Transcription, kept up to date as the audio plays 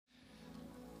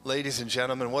Ladies and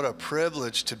gentlemen, what a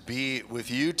privilege to be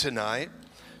with you tonight.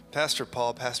 Pastor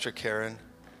Paul, Pastor Karen,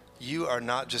 you are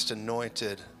not just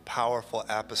anointed, powerful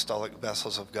apostolic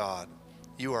vessels of God.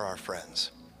 You are our friends,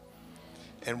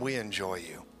 and we enjoy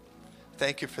you.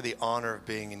 Thank you for the honor of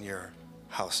being in your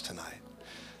house tonight.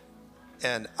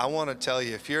 And I want to tell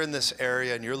you, if you're in this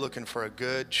area and you're looking for a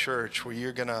good church where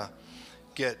you're going to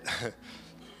get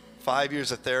 5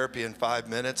 years of therapy in 5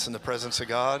 minutes in the presence of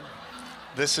God,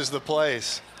 this is the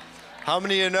place. How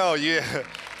many of you know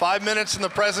 5 minutes in the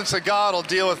presence of God will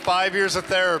deal with 5 years of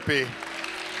therapy?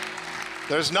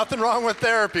 There's nothing wrong with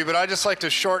therapy, but I just like to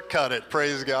shortcut it,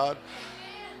 praise God.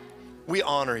 We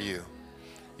honor you.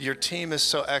 Your team is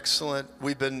so excellent.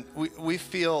 We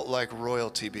feel like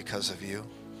royalty because of you,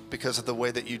 because of the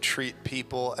way that you treat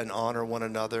people and honor one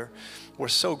another. We're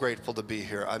so grateful to be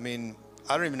here. I mean,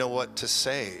 I don't even know what to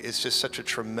say. It's just such a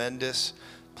tremendous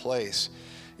place.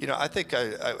 You know, I think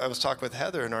I was talking with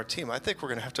Heather and our team. I think we're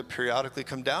going to have to periodically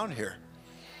come down here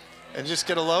and just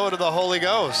get a load of the Holy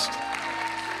Ghost.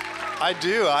 I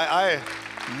do.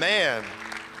 Man,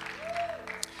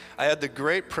 I had the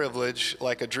great privilege,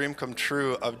 like a dream come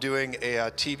true, of doing a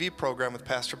TV program with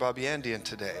Pastor Bob Yandian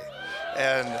today.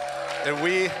 And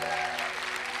we...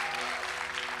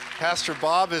 Pastor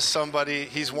Bob is somebody,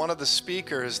 he's one of the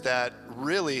speakers that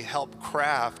really helped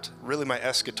craft really my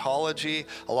eschatology,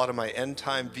 a lot of my end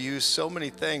time views, so many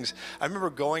things. I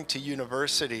remember going to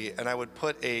university and I would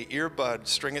put a earbud,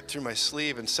 string it through my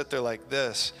sleeve and sit there like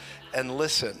this and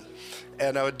listen.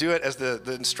 And I would do it as the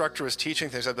instructor was teaching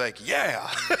things. I'd be like,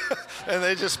 yeah. And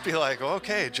they'd just be like,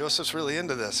 okay, Joseph's really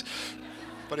into this.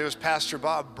 But it was Pastor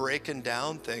Bob breaking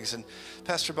down things. And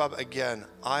Pastor Bob, again,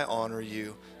 I honor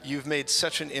you. You've made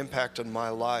such an impact on my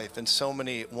life and so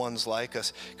many ones like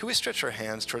us. Can we stretch our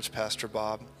hands towards Pastor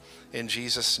Bob in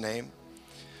Jesus' name?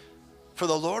 For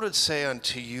the Lord would say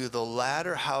unto you, the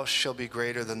latter house shall be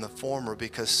greater than the former,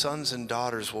 because sons and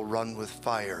daughters will run with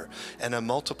fire, and a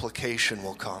multiplication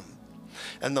will come.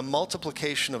 And the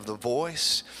multiplication of the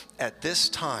voice at this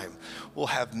time will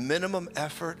have minimum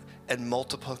effort and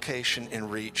multiplication in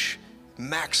reach,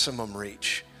 maximum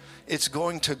reach. It's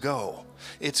going to go.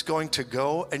 It's going to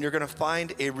go, and you're going to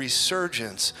find a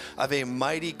resurgence of a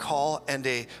mighty call and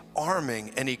a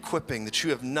arming and equipping that you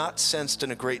have not sensed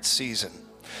in a great season.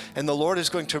 And the Lord is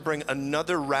going to bring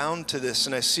another round to this,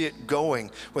 and I see it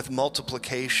going with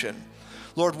multiplication.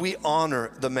 Lord, we honor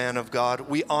the man of God.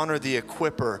 We honor the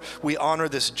equipper. We honor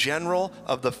this general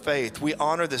of the faith. We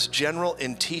honor this general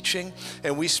in teaching,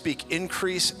 and we speak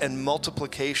increase and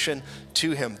multiplication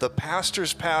to him. The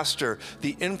pastor's pastor,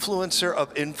 the influencer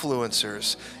of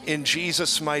influencers, in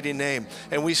Jesus' mighty name.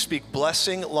 And we speak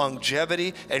blessing,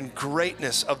 longevity, and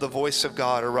greatness of the voice of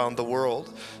God around the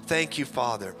world. Thank you,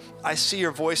 Father. I see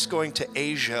your voice going to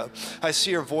Asia. I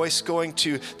see your voice going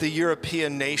to the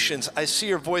European nations. I see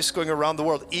your voice going around the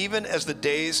world. Even as the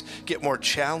days get more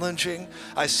challenging,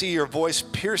 I see your voice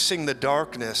piercing the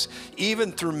darkness,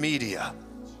 even through media.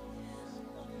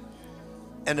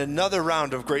 And another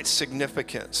round of great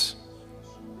significance.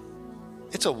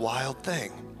 It's a wild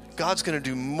thing. God's going to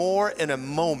do more in a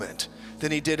moment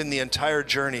than he did in the entire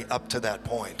journey up to that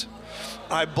point.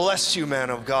 I bless you, man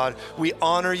of God. We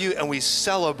honor you and we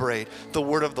celebrate the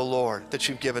word of the Lord that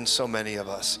you've given so many of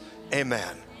us.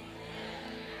 Amen.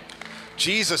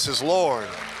 Jesus is Lord.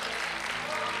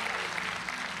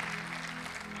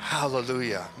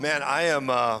 Hallelujah. Man,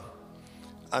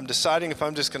 I'm deciding if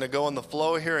I'm just going to go on the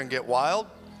flow here and get wild,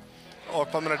 or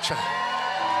if I'm going to try.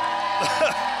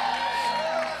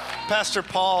 Pastor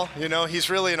Paul, you know, he's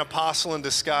really an apostle in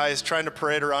disguise, trying to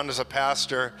parade around as a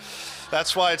pastor.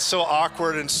 That's why it's so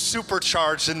awkward and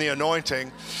supercharged in the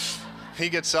anointing. He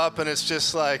gets up and it's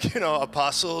just like, you know,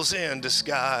 apostles in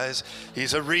disguise.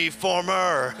 He's a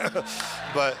reformer.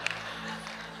 But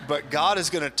God is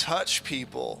going to touch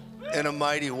people in a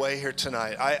mighty way here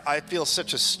tonight. I feel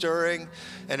such a stirring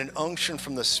and an unction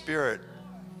from the Spirit.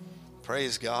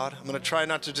 Praise God. I'm going to try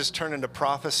not to just turn into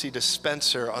prophecy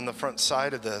dispenser on the front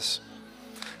side of this,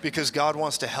 because God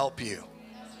wants to help you.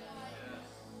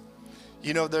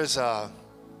 You know,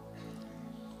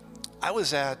 I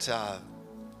was at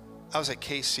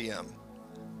KCM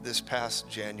this past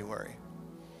January,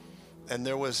 and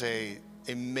there was a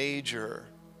major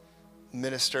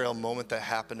ministerial moment that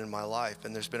happened in my life.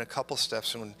 And there's been a couple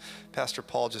steps, and when Pastor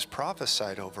Paul just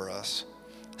prophesied over us,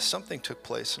 something took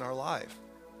place in our life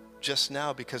just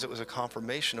now, because it was a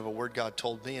confirmation of a word God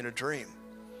told me in a dream.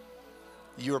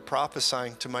 You were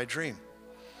prophesying to my dream.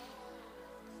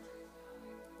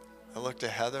 I looked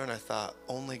at Heather and I thought,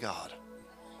 only God.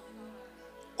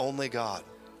 Only God.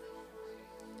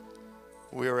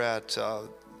 We were at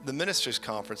the ministers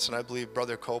conference, and I believe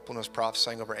Brother Copeland was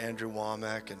prophesying over Andrew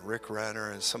Womack and Rick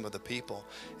Renner and some of the people.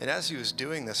 And as he was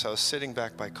doing this, I was sitting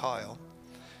back by Kyle,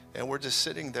 and we're just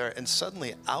sitting there, and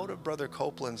suddenly out of Brother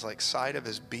Copeland's like side of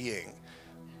his being,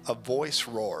 a voice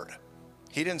roared.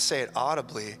 He didn't say it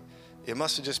audibly. It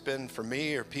must have just been for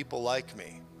me or people like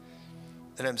me.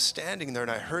 And I'm standing there,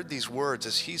 and I heard these words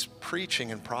as he's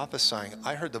preaching and prophesying.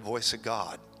 I heard the voice of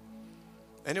God,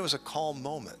 and it was a calm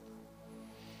moment.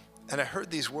 And I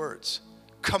heard these words,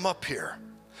 come up here,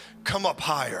 come up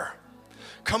higher,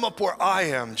 come up where I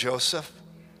am, Joseph.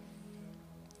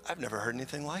 I've never heard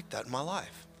anything like that in my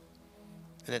life.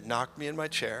 And it knocked me in my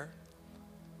chair,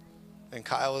 and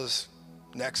Kyle was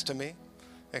next to me,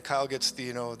 and Kyle gets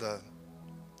the,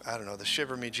 the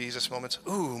shiver me Jesus moments.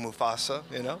 Ooh, Mufasa,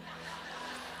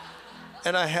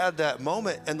 And I had that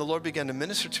moment, and the Lord began to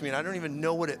minister to me, and I don't even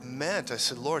know what it meant. I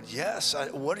said, Lord, yes,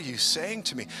 what are you saying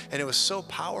to me? And it was so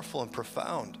powerful and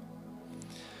profound.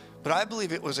 But I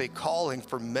believe it was a calling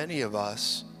for many of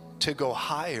us to go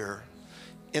higher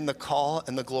in the call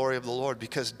and the glory of the Lord,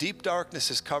 because deep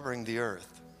darkness is covering the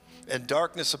earth and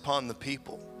darkness upon the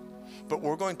people. But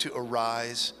we're going to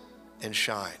arise and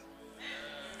shine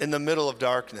in the middle of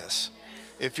darkness.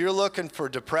 If you're looking for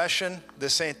depression,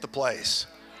 this ain't the place.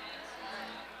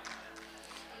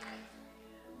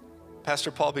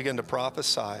 Pastor Paul began to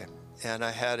prophesy, and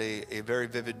I had a very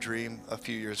vivid dream a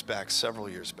few years back, several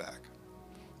years back,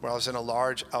 where I was in a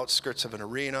large outskirts of an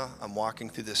arena. I'm walking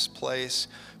through this place.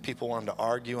 People wanted to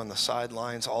argue on the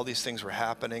sidelines. All these things were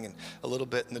happening, and a little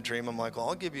bit in the dream, I'm like, well,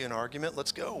 I'll give you an argument.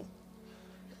 Let's go.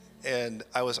 And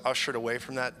I was ushered away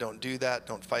from that. Don't do that.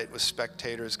 Don't fight with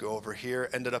spectators. Go over here.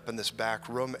 Ended up in this back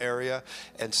room area,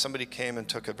 and somebody came and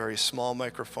took a very small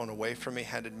microphone away from me,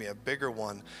 handed me a bigger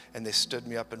one, and they stood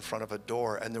me up in front of a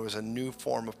door, and there was a new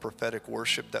form of prophetic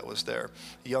worship that was there.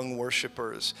 Young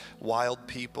worshipers, wild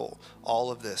people, all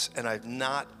of this. And I've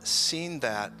not seen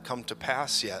that come to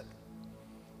pass yet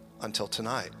until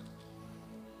tonight.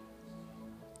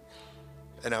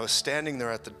 And I was standing there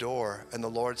at the door, and the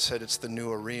Lord said, it's the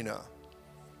new arena.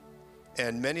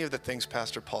 And many of the things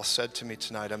Pastor Paul said to me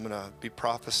tonight, I'm going to be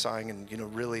prophesying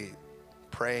and, really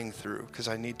praying through, because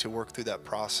I need to work through that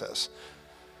process.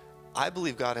 I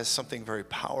believe God has something very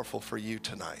powerful for you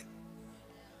tonight.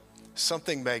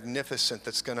 Something magnificent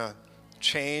that's going to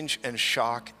change and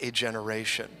shock a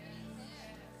generation.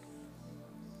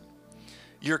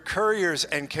 You're couriers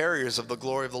and carriers of the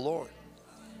glory of the Lord.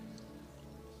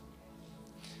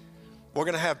 We're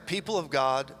going to have people of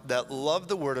God that love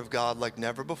the Word of God like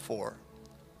never before.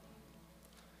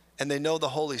 And they know the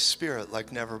Holy Spirit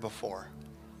like never before.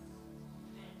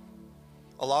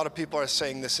 A lot of people are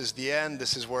saying this is the end,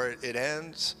 this is where it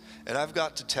ends. And I've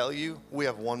got to tell you, we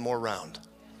have one more round.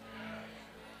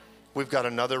 We've got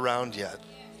another round yet.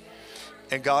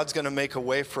 And God's going to make a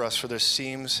way for us, for there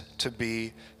seems to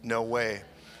be no way.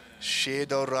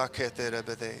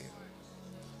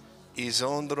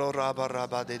 Izondro raba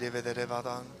raba de vedere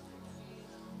vadan.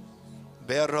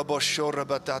 Berra boshora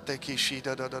batate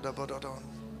kishida da da bodon.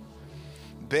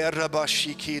 Berra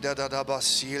bashiki da da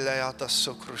basile ata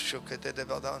sukrushuk de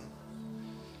vadan.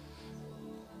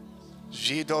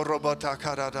 Jido robota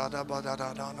karada da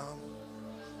badadana.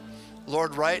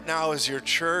 Lord, right now as your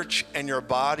church and your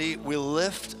body, we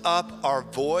lift up our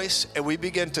voice and we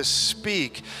begin to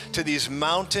speak to these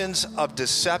mountains of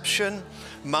deception,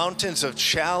 mountains of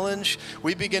challenge.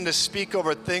 We begin to speak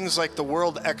over things like the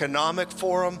World Economic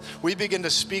Forum. We begin to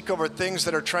speak over things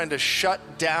that are trying to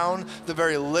shut down the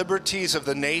very liberties of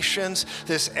the nations,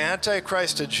 this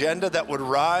Antichrist agenda that would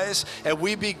rise, and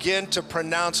we begin to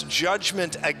pronounce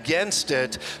judgment against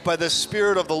it by the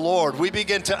Spirit of the Lord. We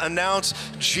begin to announce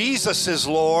Jesus is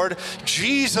Lord,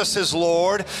 Jesus is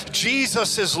Lord,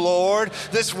 Jesus is Lord.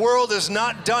 This world is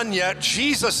not done yet.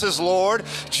 Jesus is Lord.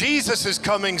 Jesus is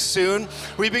coming soon.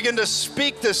 We begin to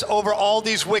speak this over all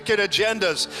these wicked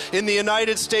agendas in the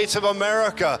United States of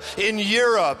America, in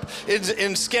Europe,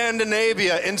 in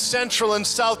Scandinavia, in Central and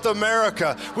South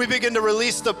America. We begin to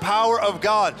release the power of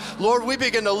God. Lord, we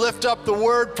begin to lift up the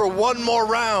word for one more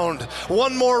round, God,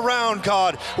 one more round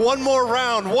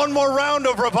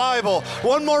of revival,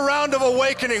 one more round of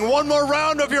awakening, one more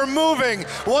round of your moving,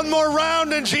 one more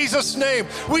round in Jesus' name.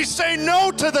 We say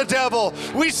no to the devil.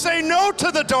 We say no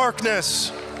to the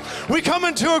darkness. We come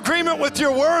into agreement with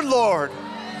your word, Lord.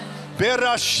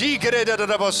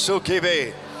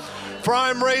 For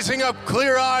I'm raising up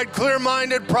clear-eyed,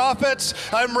 clear-minded prophets.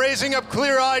 I'm raising up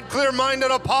clear-eyed, clear-minded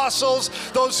apostles,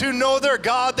 those who know their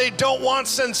God. They don't want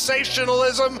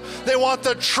sensationalism. They want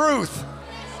the truth.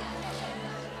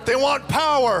 They want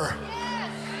power.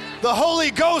 The Holy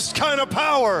Ghost kind of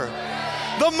power.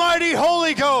 the mighty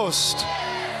Holy Ghost.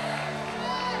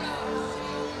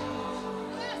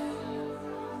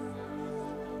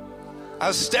 I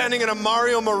was standing in a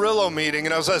Mario Murillo meeting,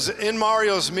 and as I was in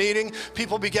Mario's meeting,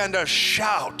 people began to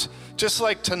shout, just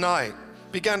like tonight,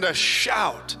 began to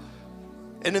shout.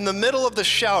 And in the middle of the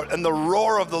shout and the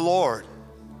roar of the Lord,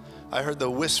 I heard the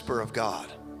whisper of God.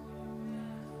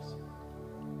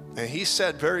 And he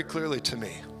said very clearly to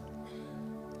me,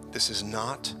 this is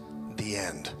not the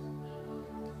end.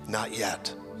 Not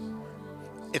yet.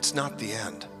 It's not the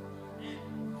end.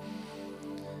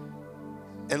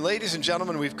 And ladies and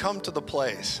gentlemen, we've come to the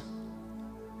place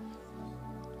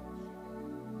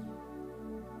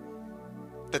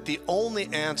that the only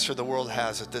answer the world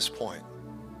has at this point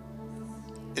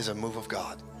is a move of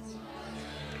God.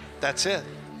 That's it.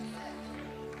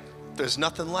 There's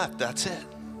nothing left. That's it.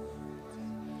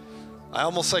 I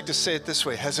almost like to say it this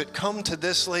way. Has it come to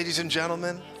this, ladies and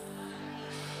gentlemen?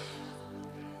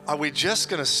 Are we just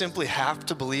going to simply have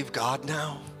to believe God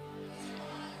now?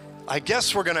 I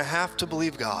guess we're going to have to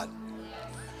believe God.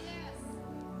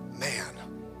 Man,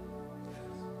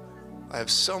 I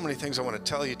have so many things I want to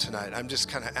tell you tonight. I'm just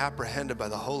kind of apprehended by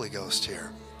the Holy Ghost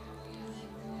here.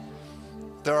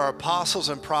 There are apostles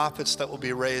and prophets that will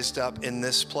be raised up in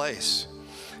this place.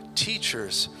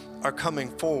 Teachers are coming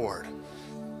forward.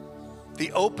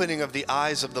 The opening of the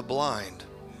eyes of the blind.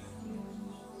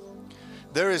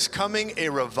 There is coming a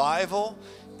revival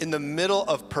in the middle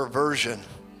of perversion.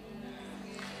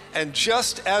 And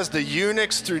just as the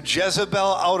eunuchs threw Jezebel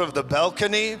out of the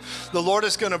balcony, the Lord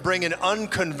is going to bring an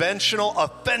unconventional,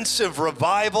 offensive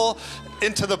revival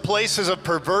into the places of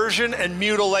perversion and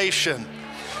mutilation.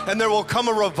 And there will come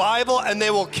a revival, and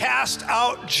they will cast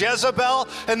out Jezebel,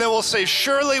 and they will say,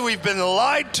 surely we've been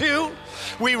lied to.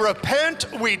 We repent,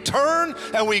 we turn,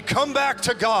 and we come back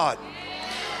to God.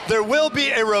 There will be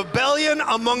a rebellion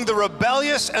among the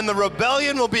rebellious, and the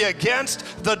rebellion will be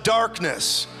against the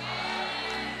darkness.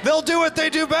 They'll do what they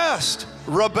do best,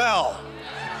 rebel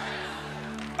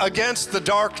against the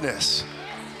darkness.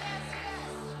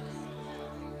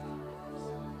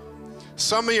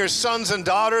 Some of your sons and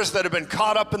daughters that have been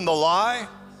caught up in the lie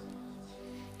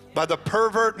by the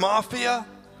pervert mafia,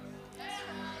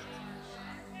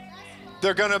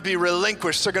 they're going to be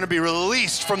relinquished. They're going to be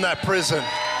released from that prison.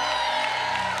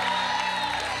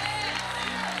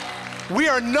 We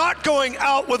are not going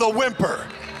out with a whimper.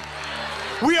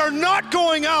 We are not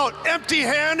going out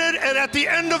empty-handed and at the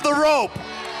end of the rope.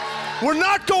 We're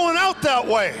not going out that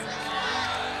way.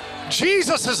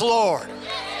 Jesus is Lord.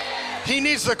 He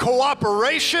needs the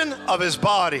cooperation of his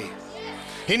body.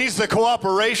 He needs the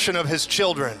cooperation of his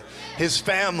children, his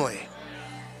family.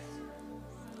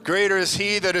 Greater is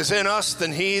he that is in us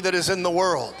than he that is in the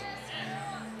world.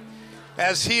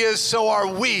 As he is, so are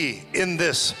we in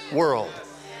this world.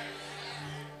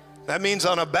 That means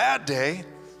on a bad day,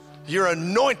 you're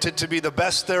anointed to be the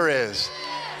best there is.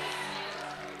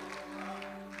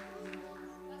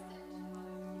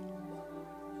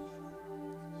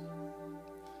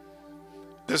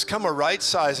 There's come a right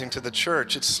sizing to the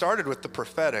church. It started with the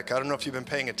prophetic. I don't know if you've been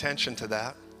paying attention to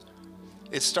that.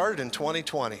 It started in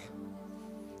 2020. Do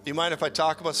you mind if I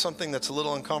talk about something that's a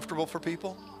little uncomfortable for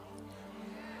people?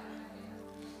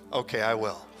 Okay, I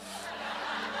will.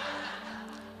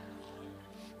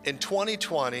 In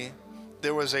 2020,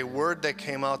 there was a word that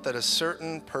came out that a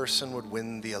certain person would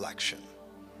win the election.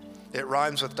 It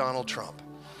rhymes with Donald Trump.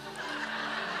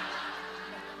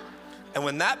 And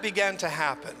when that began to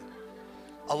happen,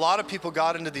 a lot of people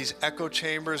got into these echo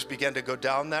chambers, began to go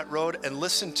down that road. And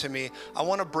listen to me, I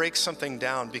want to break something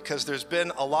down because there's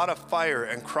been a lot of fire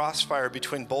and crossfire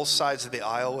between both sides of the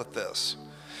aisle with this.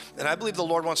 And I believe the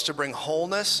Lord wants to bring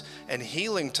wholeness and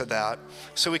healing to that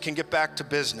so we can get back to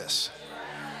business.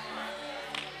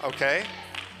 Okay?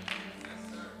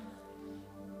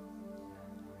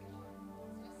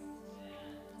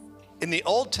 In the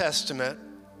Old Testament,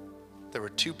 there were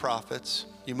two prophets.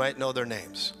 You might know their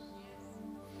names.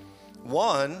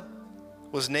 One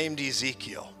was named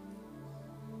Ezekiel.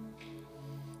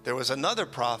 There was another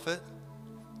prophet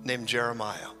named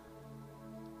Jeremiah.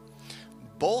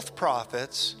 Both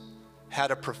prophets had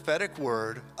a prophetic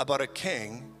word about a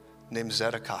king named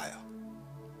Zedekiah.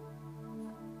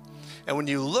 And when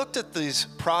you looked at these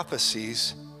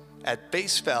prophecies at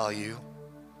face value,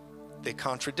 they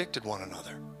contradicted one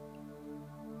another.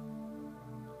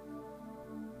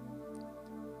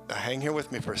 Now hang here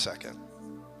with me for a second.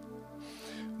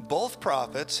 Both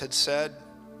prophets had said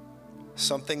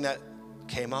something that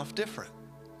came off different.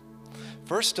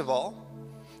 First of all,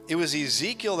 it was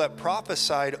Ezekiel that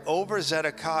prophesied over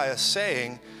Zedekiah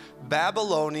saying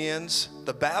Babylonians,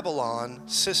 the Babylon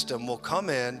system will come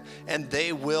in and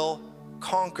they will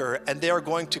conquer, and they are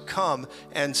going to come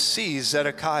and see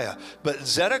Zedekiah. But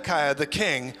Zedekiah, the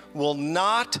king, will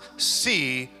not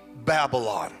see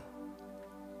Babylon.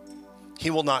 He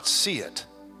will not see it.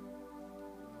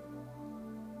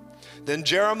 Then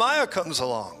Jeremiah comes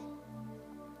along.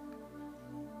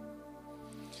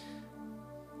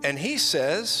 And he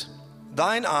says,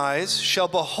 thine eyes shall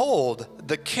behold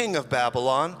the king of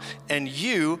Babylon, and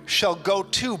you shall go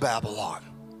to Babylon.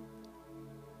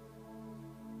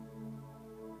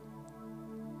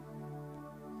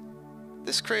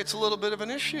 This creates a little bit of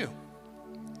an issue.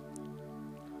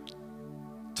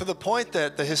 To the point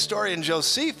that the historian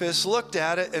Josephus looked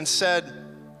at it and said,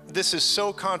 this is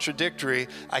so contradictory,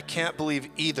 I can't believe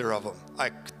either of them. I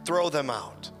throw them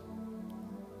out.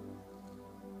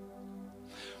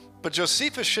 But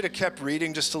Josephus should have kept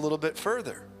reading just a little bit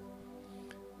further.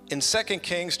 In 2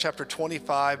 Kings chapter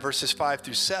 25, verses 5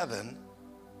 through 7,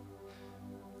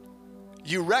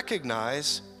 you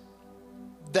recognize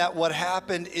that what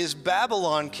happened is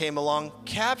Babylon came along,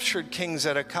 captured King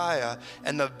Zedekiah,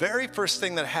 and the very first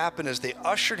thing that happened is they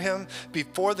ushered him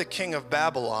before the king of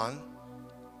Babylon,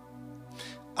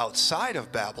 outside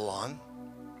of Babylon,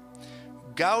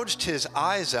 gouged his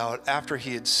eyes out after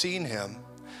he had seen him,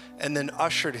 and then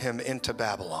ushered him into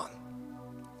Babylon.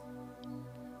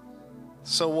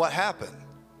 So what happened?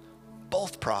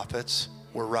 Both prophets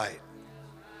were right.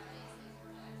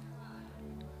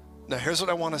 Now here's what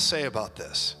I want to say about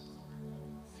this.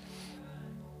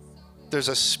 There's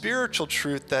a spiritual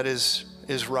truth that is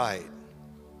right,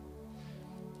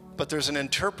 but there's an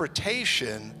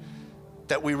interpretation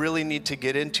that we really need to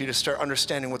get into to start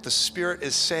understanding what the Spirit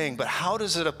is saying, but how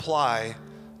does it apply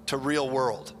to real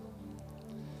world?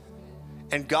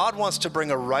 And God wants to bring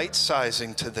a right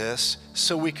sizing to this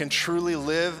so we can truly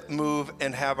live, move,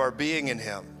 and have our being in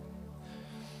Him.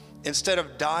 Instead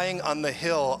of dying on the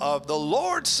hill of the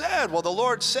Lord said, well, the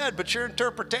Lord said, but your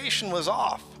interpretation was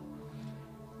off.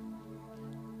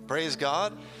 Praise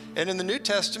God. And in the New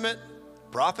Testament,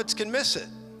 prophets can miss it.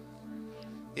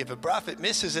 If a prophet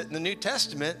misses it in the New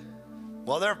Testament,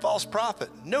 well, they're a false prophet.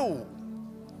 No,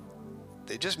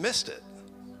 they just missed it.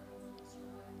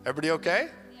 Everybody okay?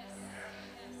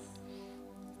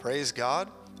 Praise God.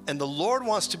 And the Lord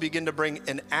wants to begin to bring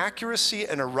an accuracy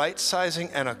and a right sizing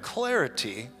and a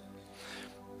clarity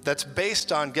that's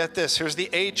based on, get this, here's the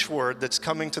H word that's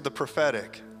coming to the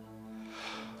prophetic.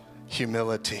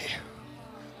 Humility.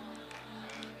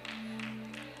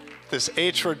 This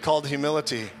H word called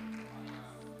humility,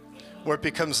 where it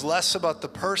becomes less about the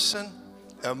person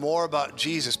and more about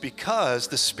Jesus, because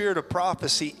the spirit of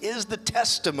prophecy is the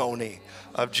testimony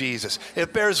of Jesus.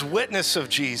 It bears witness of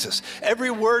Jesus.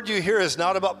 Every word you hear is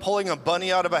not about pulling a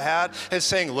bunny out of a hat and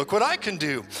saying, look what I can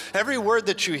do. Every word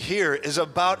that you hear is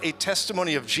about a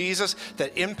testimony of Jesus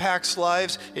that impacts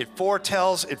lives. It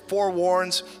foretells, it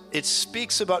forewarns, it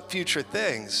speaks about future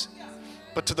things,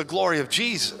 but to the glory of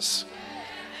Jesus.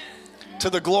 To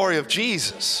the glory of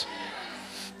Jesus.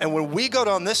 And when we go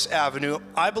down this avenue,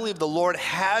 I believe the Lord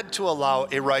had to allow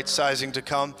a right sizing to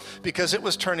come because it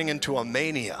was turning into a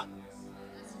mania.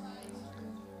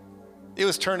 It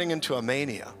was turning into a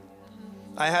mania.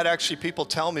 I had actually people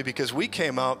tell me, because we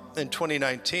came out in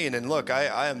 2019, and look,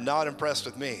 I am not impressed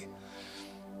with me.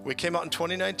 We came out in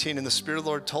 2019 and the Spirit of the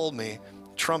Lord told me,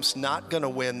 Trump's not gonna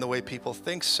win the way people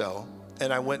think so.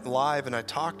 And I went live and I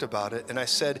talked about it and I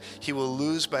said, he will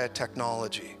lose by a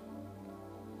technology.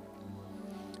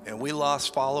 And we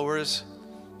lost followers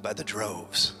by the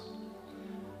droves.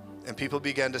 And people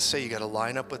began to say, you got to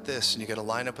line up with this and you got to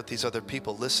line up with these other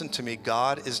people. Listen to me,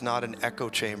 God is not an echo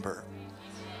chamber.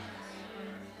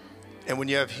 And when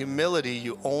you have humility,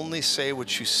 you only say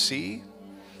what you see.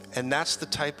 And that's the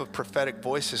type of prophetic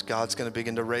voices God's going to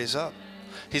begin to raise up.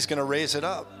 He's going to raise it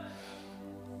up.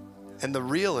 And the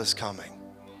real is coming.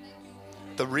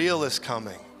 The real is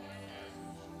coming.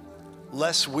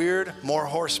 Less weird, more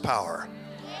horsepower.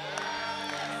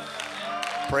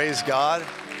 Praise God.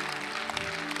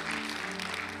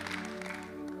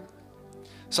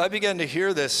 So I began to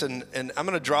hear this, and I'm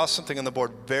going to draw something on the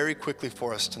board very quickly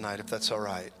for us tonight, if that's all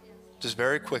right. Just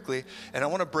very quickly. And I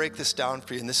want to break this down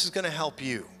for you, and this is going to help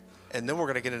you. And then we're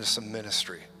going to get into some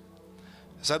ministry,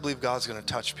 because I believe God's going to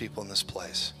touch people in this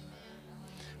place.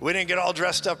 We didn't get all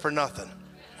dressed up for nothing.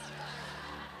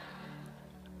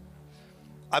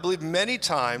 I believe many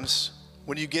times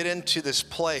when you get into this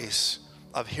place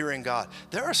of hearing God,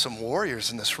 there are some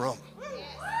warriors in this room.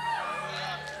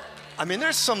 I mean,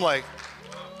 there's some like,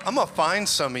 I'm gonna find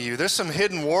some of you. There's some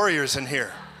hidden warriors in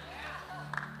here.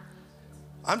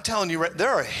 I'm telling you, there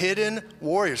are hidden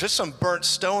warriors. There's some burnt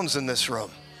stones in this room.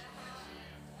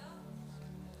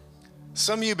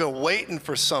 Some of you have been waiting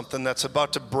for something that's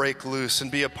about to break loose and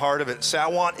be a part of it. Say, I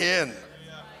want in.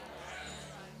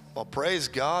 Well, praise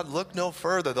God. Look no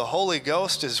further. The Holy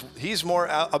Ghost he's more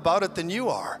about it than you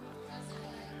are.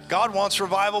 God wants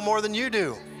revival more than you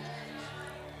do.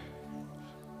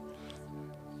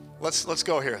 Let's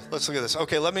go here. Let's look at this.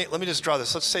 Okay, let me just draw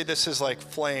this. Let's say this is like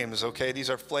flames, okay? These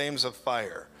are flames of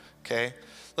fire, okay?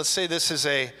 Let's say this is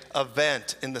a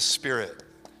event in the spirit.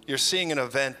 You're seeing an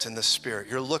event in the spirit.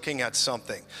 You're looking at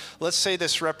something. Let's say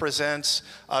this represents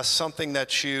something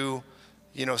that you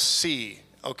see,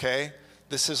 okay?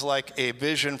 This is like a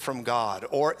vision from God,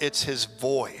 or it's his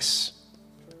voice,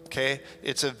 okay?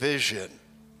 It's a vision.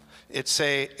 It's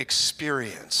a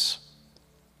experience,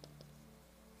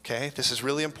 okay? This is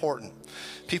really important.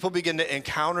 People begin to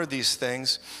encounter these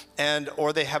things,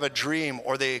 or they have a dream,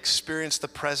 or they experience the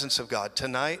presence of God.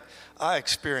 Tonight, I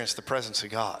experienced the presence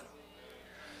of God.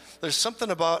 There's something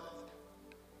about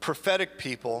prophetic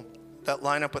people that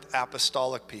line up with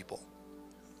apostolic people.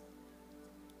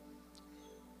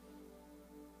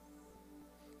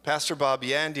 Pastor Bob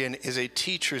Yandian is a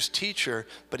teacher's teacher,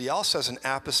 but he also has an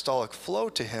apostolic flow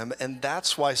to him, and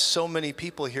that's why so many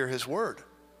people hear his word.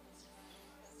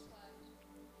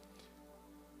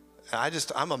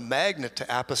 I'm a magnet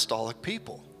to apostolic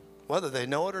people, whether they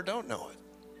know it or don't know it.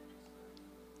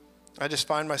 I just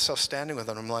find myself standing with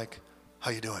them. I'm like,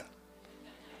 how you doing?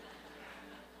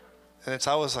 And it's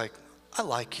always like, I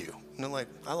like you. And I'm like,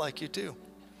 I like you too.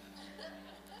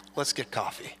 Let's get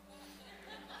coffee.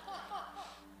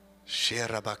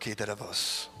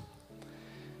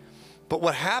 But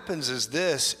what happens is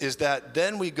that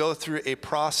then we go through a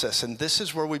process, and this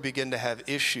is where we begin to have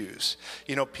issues.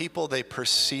 People, they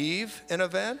perceive an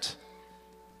event,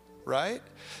 right?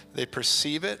 They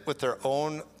perceive it with their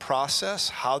own process,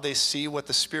 how they see what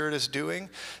the Spirit is doing.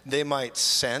 They might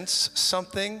sense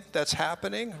something that's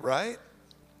happening, right?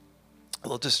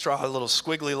 We'll just draw a little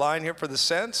squiggly line here for the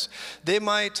sense. They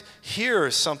might hear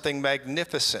something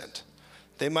magnificent.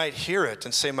 They might hear it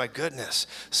and say, my goodness,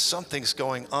 something's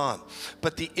going on.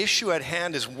 But the issue at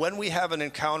hand is when we have an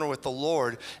encounter with the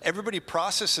Lord, everybody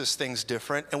processes things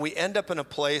different, and we end up in a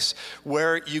place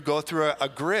where you go through a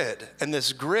grid, and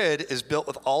this grid is built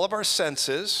with all of our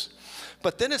senses,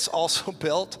 but then it's also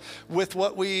built with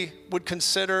what we would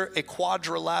consider a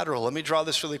quadrilateral. Let me draw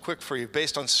this really quick for you.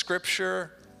 Based on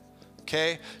scripture,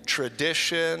 okay,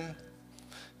 tradition,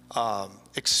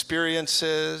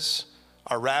 experiences,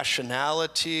 our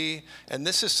rationality, and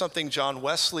this is something John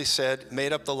Wesley said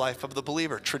made up the life of the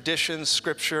believer. Tradition,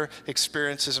 scripture,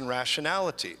 experiences, and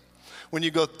rationality. When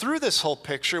you go through this whole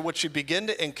picture, what you begin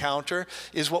to encounter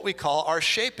is what we call our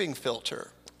shaping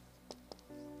filter.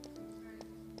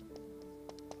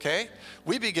 Okay?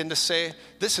 We begin to say,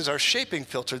 this is our shaping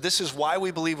filter. This is why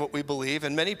we believe what we believe.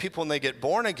 And many people, when they get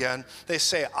born again, they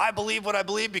say, I believe what I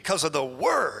believe because of the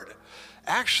Word.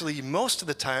 Actually, most of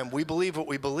the time, we believe what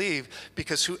we believe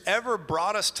because whoever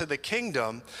brought us to the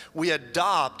kingdom, we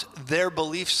adopt their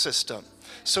belief system.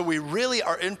 So we really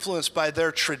are influenced by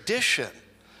their tradition.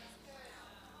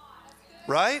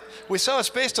 Right? We saw it's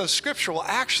based on scripture. Well,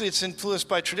 actually, it's influenced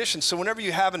by tradition. So whenever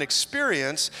you have an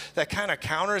experience that kind of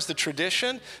counters the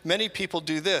tradition, many people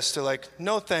do this. They're like,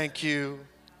 no, thank you.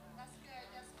 That's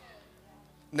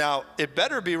good. Now, it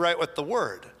better be right with the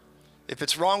Word. If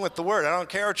it's wrong with the Word, I don't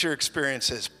care what your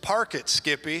experience is. Park it,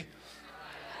 Skippy.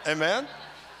 Amen?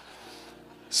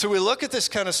 So we look at this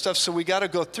kind of stuff, so we got to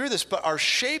go through this. But our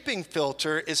shaping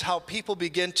filter is how people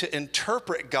begin to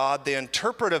interpret God. They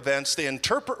interpret events. They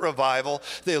interpret revival.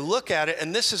 They look at it.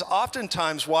 And this is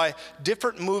oftentimes why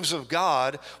different moves of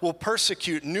God will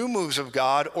persecute new moves of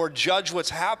God or judge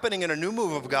what's happening in a new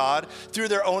move of God through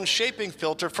their own shaping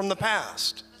filter from the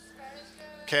past.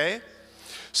 Okay?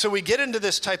 So we get into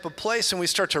this type of place and we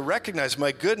start to recognize,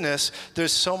 my goodness,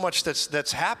 there's so much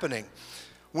that's happening.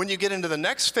 When you get into the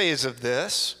next phase of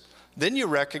this, then you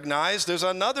recognize there's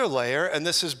another layer, and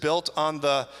this is built on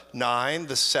the 9,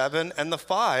 the 7, and the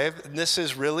 5. And this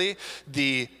is really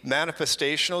the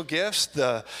manifestational gifts,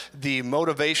 the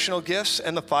motivational gifts,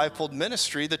 and the fivefold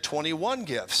ministry, the 21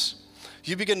 gifts.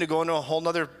 You begin to go into a whole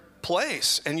nother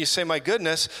place, and you say, my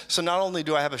goodness, so not only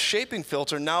do I have a shaping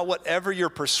filter, now whatever your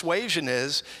persuasion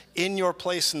is in your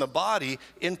place in the body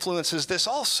influences this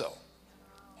also.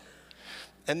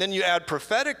 And then you add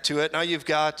prophetic to it. Now you've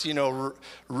got,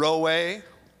 Roe,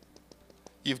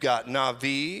 you've got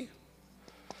Navi,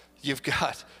 you've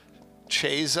got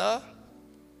Cheza,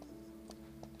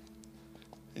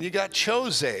 And you got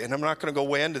chose, and I'm not going to go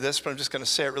way into this, but I'm just going to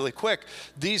say it really quick.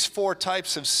 These 4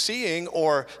 types of seeing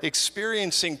or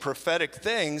experiencing prophetic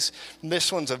things,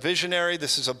 this one's a visionary,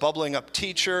 this is a bubbling up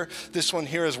teacher, this one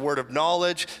here is word of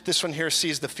knowledge, this one here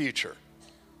sees the future.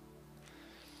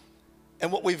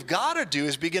 And what we've got to do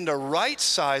is begin to right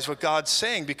size what God's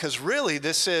saying, because really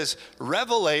this is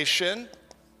revelation,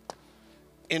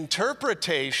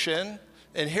 interpretation,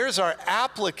 and here's our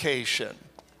application.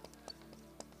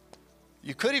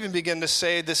 You could even begin to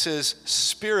say this is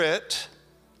spirit,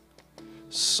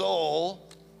 soul,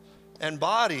 and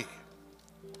body,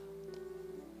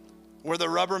 where the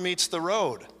rubber meets the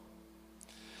road.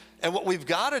 And what we've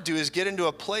got to do is get into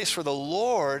a place where the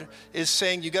Lord is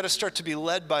saying, you got to start to be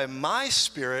led by my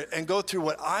Spirit and go through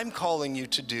what I'm calling you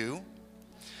to do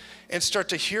and start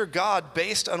to hear God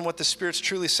based on what the Spirit's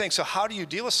truly saying. So how do you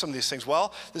deal with some of these things?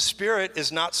 Well, the Spirit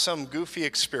is not some goofy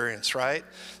experience, right?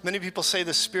 Many people say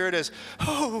the Spirit is,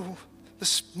 oh,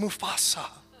 this Mufasa.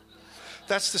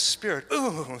 That's the Spirit.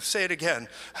 Ooh, say it again.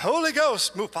 Holy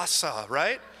Ghost, Mufasa,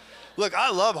 right? Look, I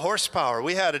love horsepower.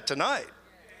 We had it tonight.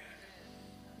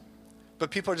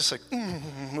 But people are just like,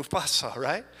 Mufasa,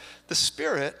 right? The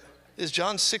Spirit is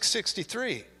John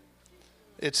 6:63.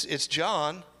 It's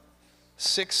John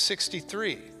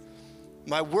 6:63.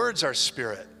 My words are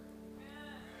spirit.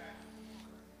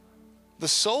 The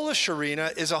soulish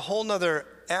arena is a whole nother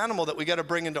animal that we got to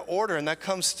bring into order, and that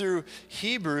comes through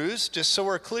Hebrews, just so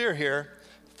we're clear here,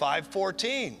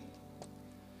 5:14.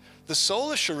 The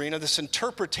soulish arena, this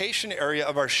interpretation area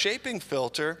of our shaping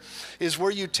filter, is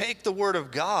where you take the Word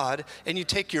of God and you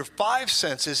take your 5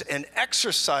 senses and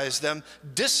exercise them,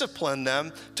 discipline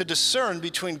them to discern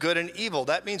between good and evil.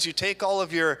 That means you take all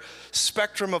of your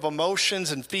spectrum of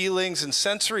emotions and feelings and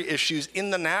sensory issues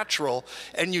in the natural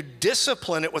and you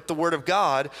discipline it with the Word of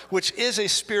God, which is a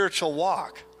spiritual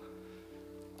walk.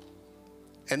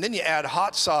 And then you add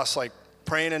hot sauce like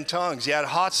praying in tongues. You add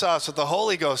hot sauce with the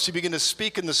Holy Ghost. You begin to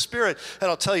speak in the Spirit. And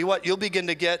I'll tell you what, you'll begin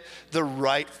to get the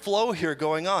right flow here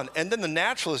going on. And then the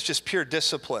natural is just pure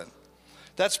discipline.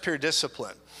 That's pure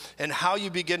discipline. And how you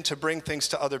begin to bring things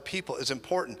to other people is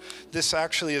important. This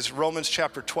actually is Romans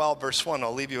chapter 12, verse 1.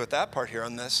 I'll leave you with that part here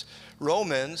on this.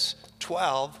 Romans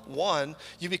 12, 1,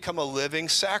 you become a living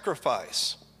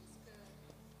sacrifice.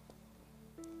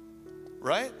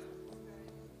 Right?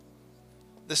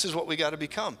 This is what we got to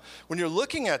become. When you're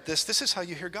looking at this, this is how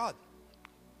you hear God.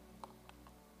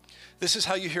 This is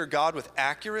how you hear God with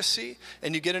accuracy,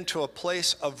 and you get into a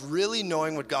place of really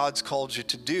knowing what God's called you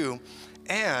to do,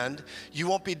 and you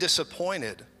won't be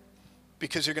disappointed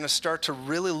because you're going to start to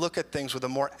really look at things with a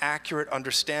more accurate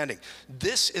understanding.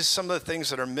 This is some of the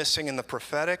things that are missing in the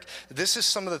prophetic. This is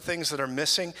some of the things that are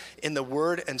missing in the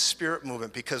word and spirit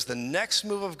movement, because the next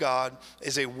move of God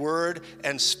is a word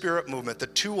and spirit movement. The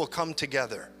two will come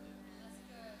together.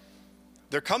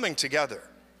 They're coming together.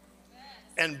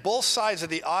 And both sides of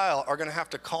the aisle are going to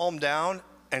have to calm down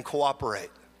and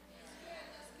cooperate.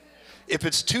 If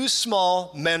it's too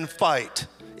small, men fight.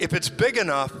 If it's big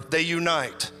enough, they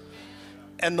unite.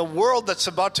 And the world that's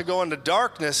about to go into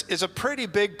darkness is a pretty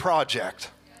big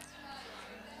project.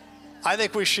 I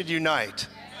think we should unite.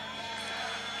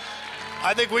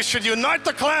 I think we should unite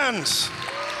the clans.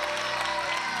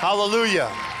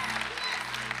 Hallelujah.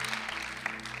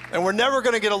 And we're never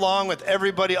going to get along with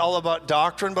everybody all about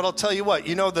doctrine, but I'll tell you what,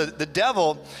 you know, the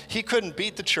devil, he couldn't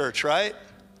beat the church, right?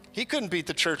 He couldn't beat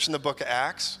the church in the book of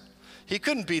Acts. He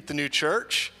couldn't beat the new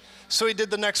church. So he did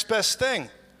the next best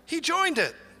thing. He joined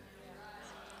it.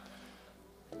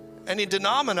 And he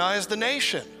denominized the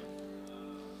nation.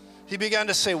 He began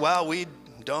to say, well, we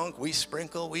dunk, we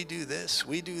sprinkle, we do this,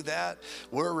 we do that.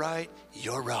 We're right,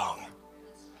 you're wrong.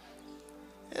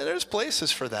 And there's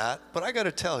places for that, but I got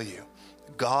to tell you,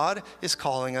 God is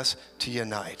calling us to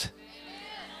unite.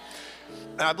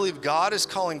 And I believe God is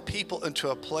calling people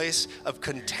into a place of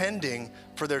contending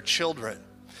for their children.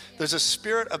 There's a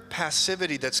spirit of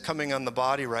passivity that's coming on the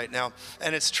body right now,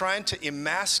 and it's trying to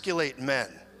emasculate men.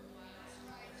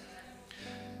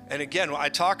 And again, I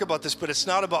talk about this, but it's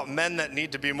not about men that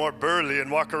need to be more burly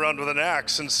and walk around with an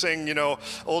axe and sing, you know,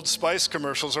 Old Spice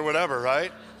commercials or whatever,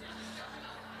 right?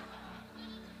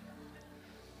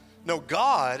 No,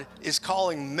 God is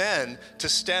calling men to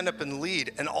stand up and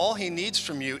lead, and all he needs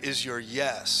from you is your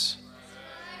yes.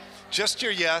 Just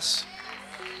your yes.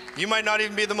 You might not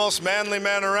even be the most manly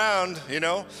man around, you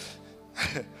know.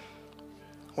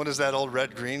 What is that old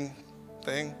red-green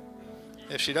thing?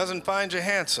 If she doesn't find you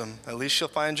handsome, at least she'll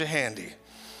find you handy.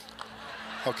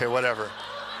 Okay, whatever.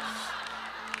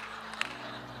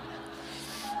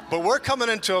 But we're coming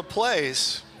into a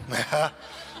place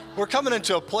We're coming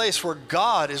into a place where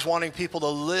God is wanting people to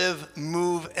live,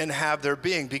 move, and have their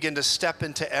being, begin to step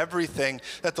into everything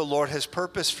that the Lord has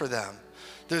purposed for them.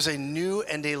 There's a new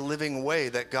and a living way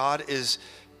that God is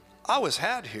always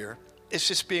had here. It's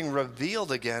just being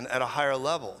revealed again at a higher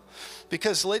level.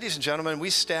 Because, ladies and gentlemen, we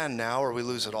stand now or we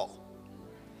lose it all.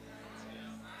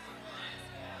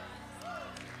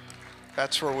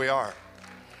 That's where we are.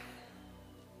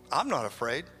 I'm not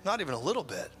afraid, not even a little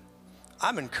bit.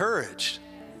 I'm encouraged.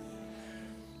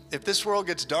 If this world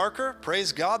gets darker,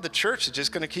 praise God, the church is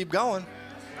just going to keep going.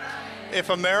 If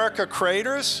America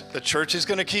craters, the church is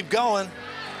going to keep going.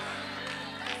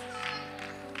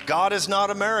 God is not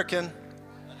American.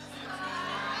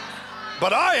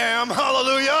 But I am,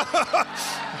 hallelujah.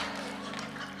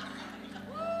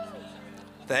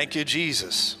 Thank you,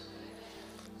 Jesus.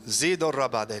 Zido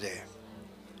rabadede.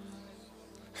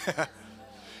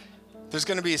 There's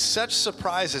going to be such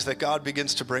surprises that God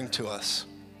begins to bring to us.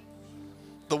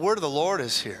 The word of the Lord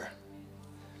is here.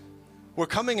 We're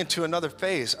coming into another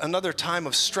phase, another time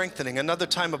of strengthening, another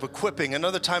time of equipping,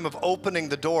 another time of opening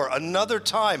the door, another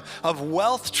time of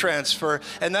wealth transfer,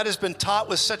 and that has been taught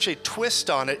with such a twist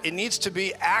on it. It needs to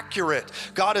be accurate.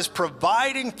 God is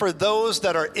providing for those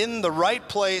that are in the right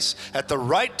place at the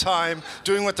right time,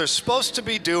 doing what they're supposed to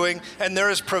be doing, and there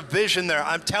is provision there.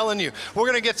 I'm telling you, we're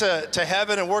going to get to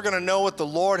heaven, and we're going to know what the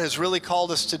Lord has really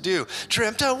called us to do.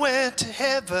 Dreamt I went to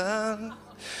heaven.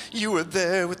 You were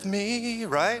there with me,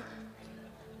 right?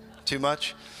 Too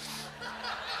much?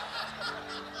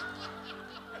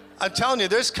 I'm telling you,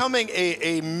 there's coming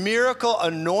a miracle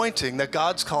anointing that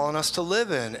God's calling us to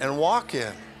live in and walk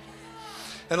in.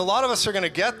 And a lot of us are going to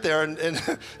get there, and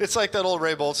it's like that old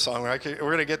Ray Boltz song, right? We're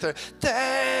going to get there.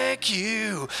 Thank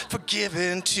you for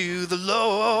giving to the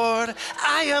Lord.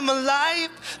 I am a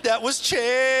life that was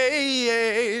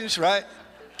changed, right?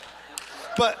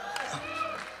 But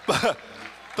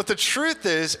the truth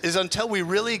is until we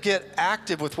really get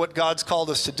active with what God's called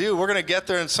us to do, we're going to get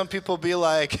there and some people will be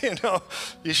like,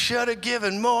 you should have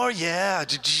given more. Yeah.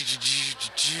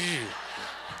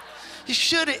 You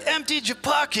should have emptied your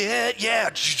pocket. Yeah.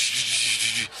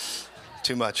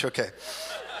 Too much. Okay.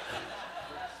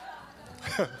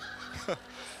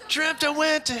 Dreamt I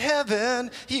went to heaven.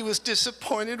 He was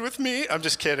disappointed with me. I'm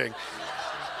just kidding.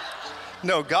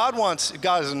 No, God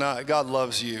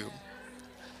loves you.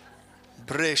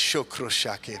 Praise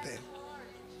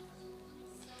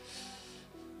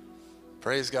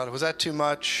God. Was that too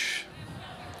much?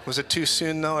 Was it too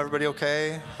soon though? Everybody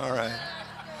okay? All right.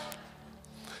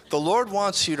 The Lord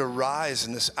wants you to rise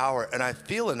in this hour, and I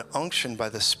feel an unction by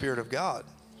the Spirit of God.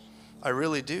 I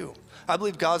really do. I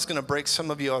believe God's going to break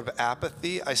some of you out of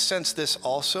apathy. I sense this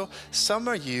also. Some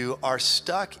of you are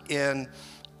stuck in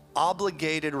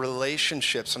obligated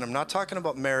relationships, and I'm not talking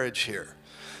about marriage here,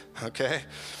 okay?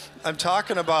 I'm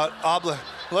talking about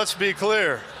let's be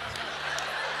clear.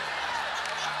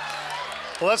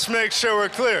 Let's make sure we're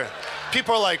clear.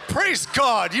 People are like, praise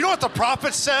God. You know what the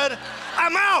prophet said?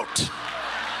 I'm out.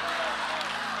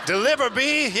 Deliver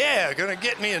me. Yeah, gonna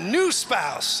get me a new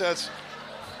spouse.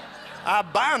 I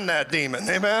bind that demon.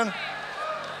 Amen.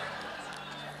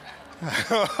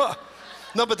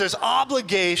 No, but there's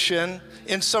obligation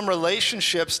in some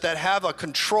relationships that have a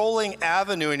controlling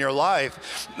avenue in your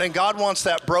life, and God wants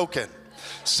that broken.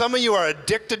 Some of you are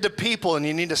addicted to people and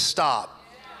you need to stop.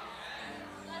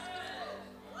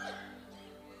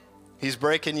 He's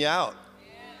breaking you out.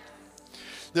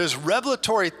 There's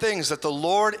revelatory things that the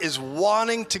Lord is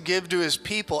wanting to give to his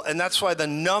people, and that's why the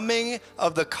numbing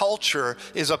of the culture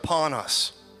is upon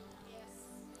us.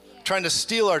 Trying to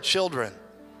steal our children.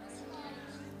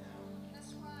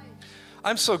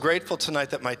 I'm so grateful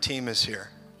tonight that my team is here.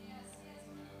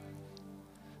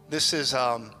 This is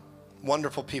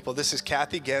wonderful people. This is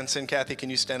Kathy Genson. Kathy, can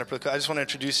you stand up real quick? I just want to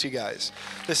introduce you guys.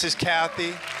 This is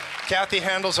Kathy. Kathy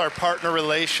handles our partner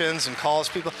relations and calls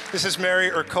people. This is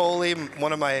Mary Ercoli,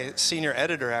 one of my senior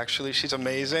editor, actually. She's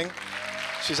amazing.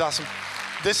 She's awesome.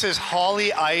 This is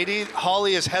Holly Idy.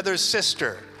 Holly is Heather's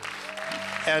sister,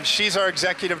 and she's our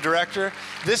executive director.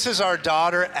 This is our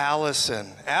daughter,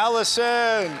 Allison.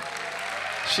 Allison!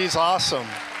 She's awesome.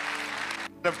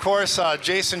 And of course,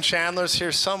 Jason Chandler's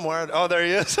here somewhere. Oh, there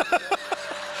he is.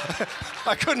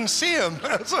 I couldn't see him.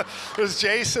 There's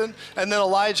Jason. And then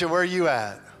Elijah, where are you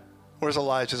at? Where's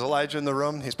Elijah? Is Elijah in the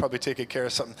room? He's probably taking care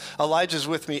of something. Elijah's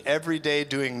with me every day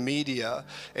doing media,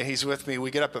 and he's with me.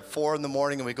 We get up at 4 in the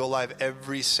morning and we go live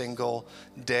every single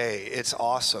day. It's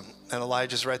awesome. And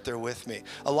Elijah's right there with me.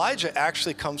 Elijah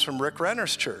actually comes from Rick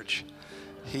Renner's church.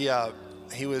 He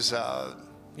was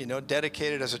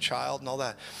dedicated as a child and all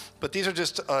that. But these are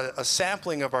just a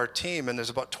sampling of our team, and there's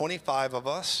about 25 of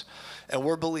us, and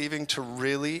we're believing to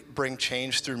really bring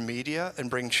change through media and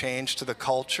bring change to the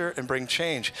culture and bring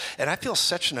change. And I feel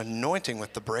such an anointing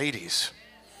with the Bradys.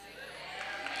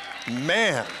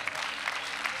 Man.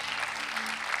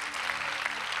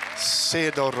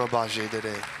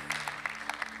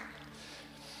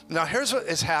 Now, here's what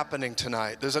is happening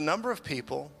tonight. There's a number of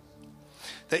people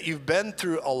that you've been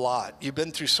through a lot. You've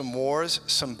been through some wars,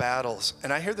 some battles.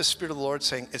 And I hear the Spirit of the Lord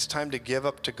saying, it's time to give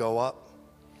up to go up.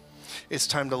 It's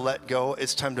time to let go.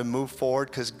 It's time to move forward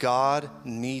because God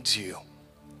needs you.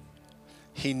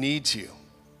 He needs you.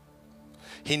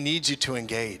 He needs you to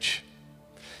engage.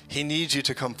 He needs you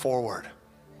to come forward.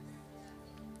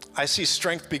 I see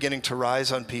strength beginning to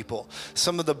rise on people.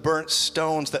 Some of the burnt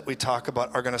stones that we talk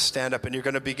about are going to stand up, and you're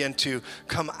going to begin to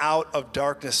come out of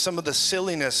darkness. Some of the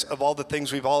silliness of all the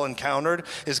things we've all encountered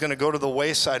is going to go to the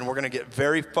wayside, and we're going to get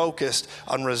very focused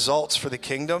on results for the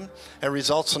kingdom and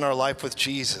results in our life with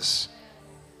Jesus.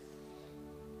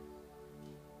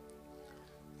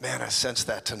 Man, I sense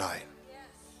that tonight.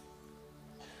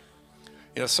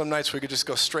 Some nights we could just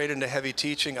go straight into heavy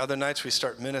teaching. Other nights we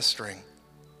start ministering.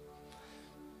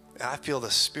 I feel the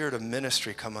spirit of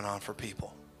ministry coming on for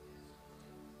people.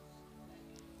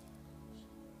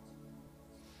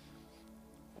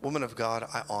 Woman of God,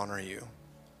 I honor you.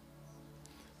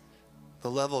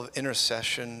 The level of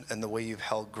intercession and the way you've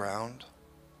held ground,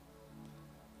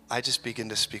 I just begin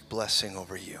to speak blessing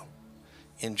over you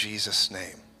in Jesus'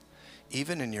 name.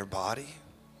 Even in your body,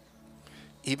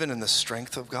 even in the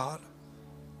strength of God.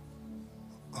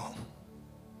 Oh.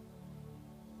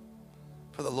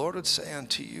 For the Lord would say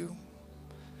unto you,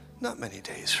 not many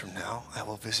days from now, I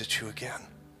will visit you again.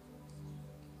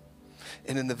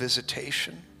 And in the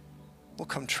visitation will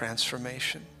come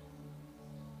transformation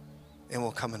and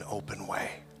will come an open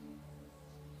way.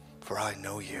 For I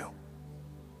know you.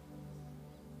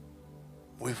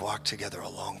 We've walked together a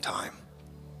long time.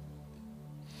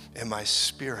 And my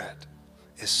spirit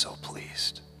is so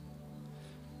pleased.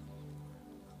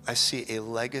 I see a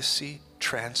legacy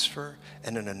transfer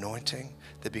and an anointing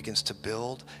that begins to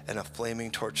build, and a flaming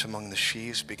torch among the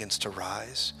sheaves begins to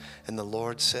rise. And the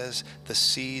Lord says, the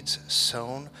seeds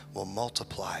sown will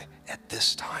multiply at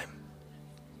this time.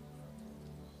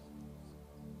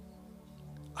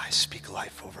 I speak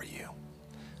life over you.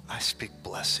 I speak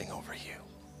blessing over you.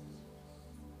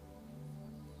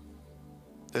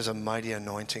 There's a mighty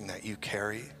anointing that you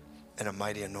carry and a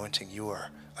mighty anointing you are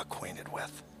acquainted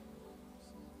with.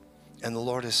 And the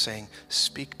Lord is saying,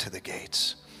 speak to the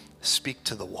gates, speak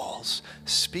to the walls,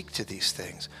 speak to these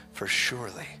things, for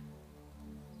surely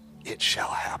it shall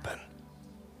happen.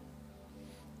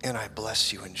 And I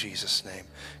bless you in Jesus' name.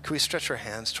 Can we stretch our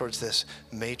hands towards this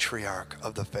matriarch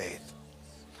of the faith?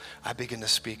 I begin to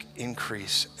speak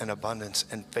increase and abundance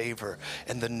and favor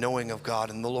and the knowing of God.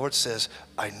 And the Lord says,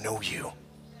 I know you.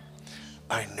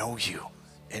 I know you,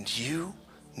 and you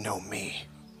know me.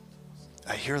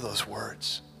 I hear those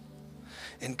words.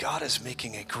 And God is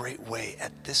making a great way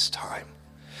at this time.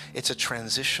 It's a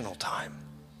transitional time.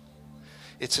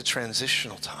 It's a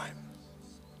transitional time.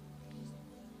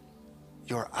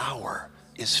 Your hour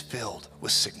is filled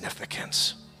with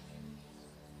significance.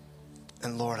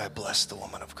 And Lord, I bless the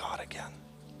woman of God again.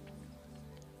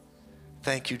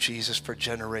 Thank you, Jesus, for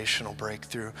generational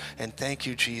breakthrough. And thank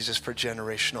you, Jesus, for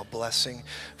generational blessing.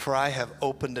 For I have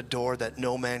opened a door that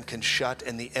no man can shut,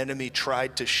 and the enemy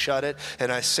tried to shut it.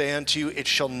 And I say unto you, it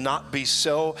shall not be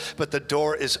so, but the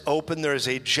door is open. There is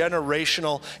a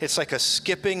generational, it's like a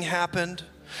skipping happened,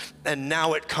 and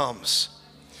now it comes.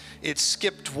 It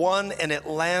skipped one and it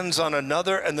lands on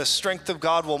another, and the strength of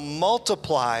God will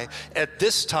multiply at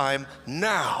this time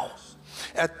now.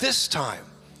 At this time,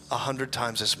 100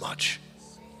 times as much.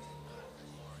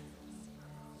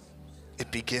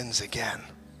 It begins again.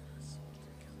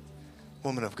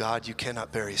 Woman of God, you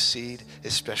cannot bury seed,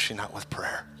 especially not with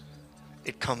prayer.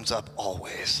 It comes up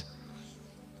always.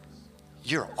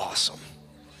 You're awesome.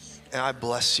 And I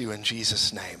bless you in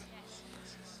Jesus' name.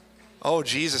 Oh,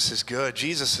 Jesus is good.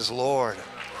 Jesus is Lord.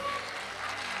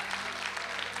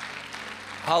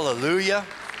 Hallelujah.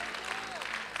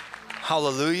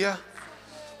 Hallelujah.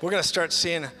 We're going to start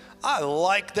seeing, I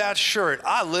like that shirt.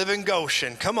 I live in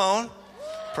Goshen. Come on.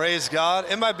 Praise God.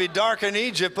 It might be dark in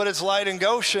Egypt, but it's light in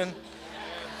Goshen.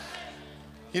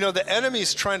 You know, the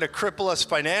enemy's trying to cripple us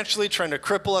financially, trying to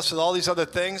cripple us with all these other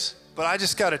things, but I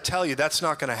just got to tell you, that's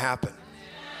not going to happen.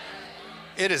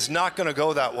 It is not going to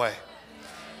go that way.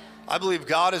 I believe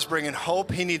God is bringing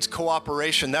hope. He needs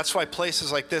cooperation. That's why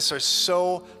places like this are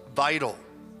so vital.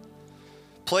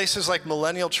 Places like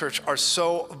Millennial Church are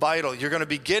so vital. You're going to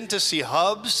begin to see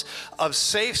hubs of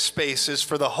safe spaces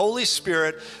for the Holy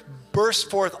Spirit burst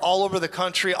forth all over the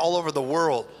country, all over the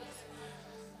world.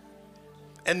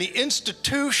 And the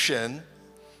institution,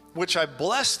 which I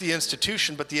bless the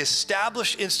institution, but the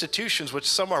established institutions, which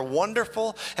some are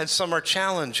wonderful and some are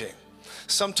challenging.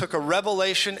 Some took a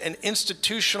revelation and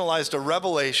institutionalized a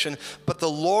revelation, but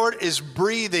the Lord is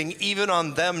breathing even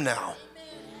on them now.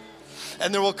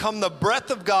 And there will come the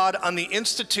breath of God on the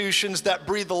institutions that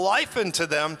breathe life into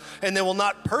them, and they will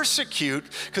not persecute.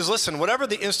 Because listen, whatever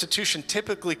the institution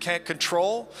typically can't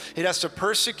control, it has to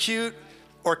persecute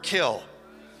or kill.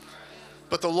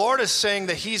 But the Lord is saying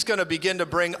that he's going to begin to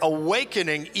bring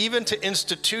awakening even to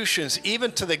institutions,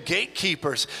 even to the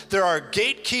gatekeepers. There are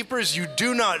gatekeepers you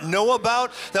do not know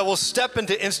about that will step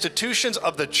into institutions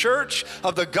of the church,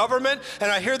 of the government. And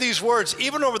I hear these words,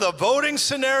 even over the voting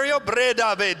scenario,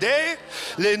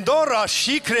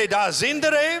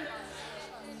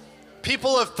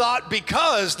 people have thought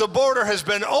because the border has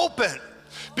been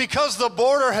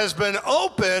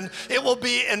open, it will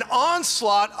be an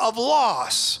onslaught of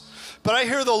loss. But I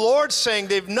hear the Lord saying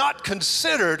they've not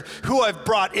considered who I've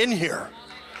brought in here.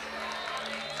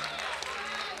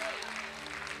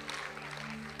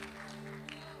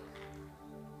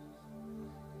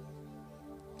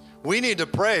 We need to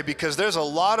pray because there's a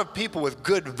lot of people with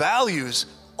good values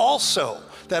also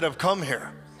that have come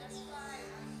here.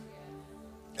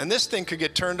 And this thing could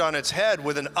get turned on its head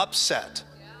with an upset.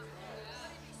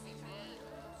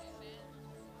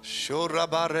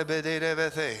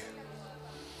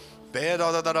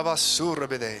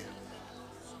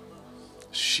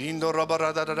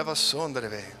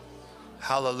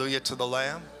 Hallelujah to the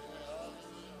Lamb.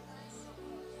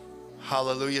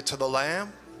 Hallelujah to the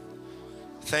Lamb.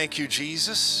 Thank you,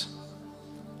 Jesus.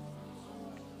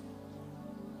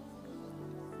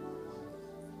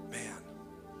 Man.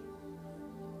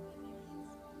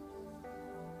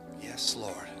 Yes,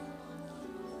 Lord.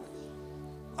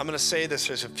 I'm going to say this,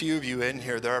 there's a few of you in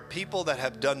here. There are people that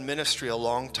have done ministry a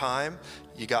long time.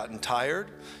 You gotten tired.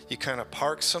 You kind of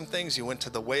parked some things. You went to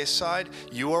the wayside.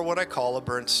 You are what I call a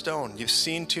burnt stone. You've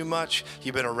seen too much.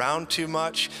 You've been around too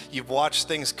much. You've watched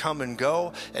things come and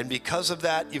go. And because of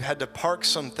that, you've had to park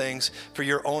some things for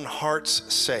your own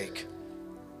heart's sake.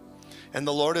 And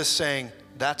the Lord is saying,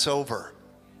 that's over.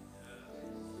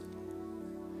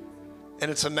 And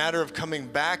it's a matter of coming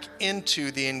back into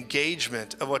the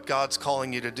engagement of what God's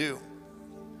calling you to do.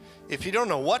 If you don't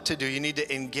know what to do, you need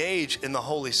to engage in the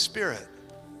Holy Spirit.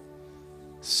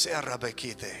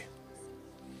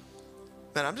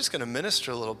 Man, I'm just going to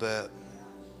minister a little bit.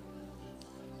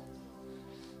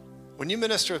 When you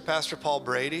minister with Pastor Paul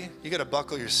Brady, you got to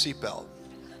buckle your seatbelt.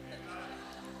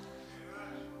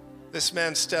 This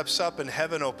man steps up and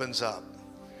heaven opens up.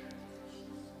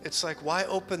 It's like, why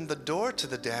open the door to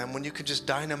the dam when you could just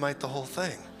dynamite the whole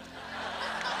thing?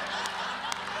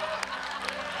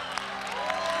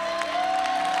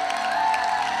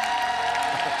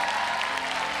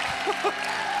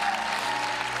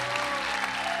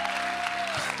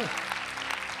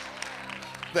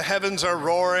 The heavens are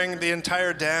roaring, the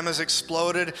entire dam has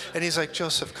exploded, and he's like,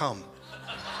 Joseph, come.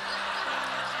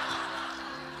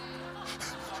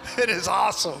 It is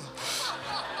awesome.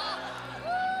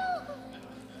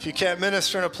 If you can't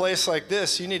minister in a place like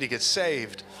this, you need to get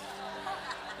saved.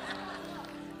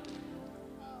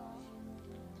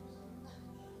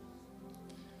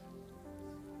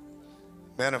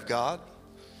 Man of God,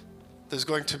 there's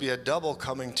going to be a double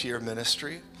coming to your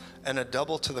ministry and a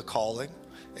double to the calling,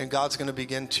 and God's going to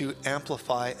begin to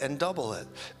amplify and double it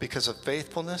because of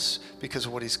faithfulness, because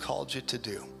of what he's called you to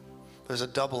do. There's a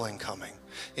doubling coming.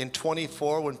 In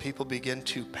 24, when people begin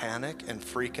to panic and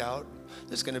freak out,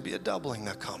 there's going to be a doubling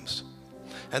that comes.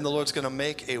 And the Lord's going to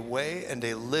make a way and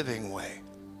a living way.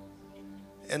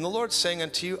 And the Lord's saying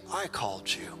unto you, I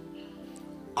called you.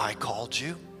 I called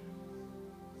you.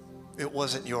 It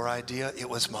wasn't your idea, it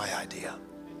was my idea.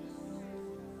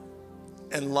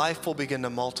 And life will begin to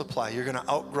multiply. You're going to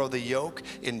outgrow the yoke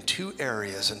in 2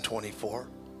 areas in 24.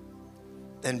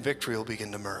 And victory will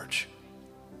begin to merge.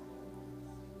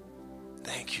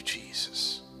 Thank you,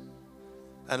 Jesus.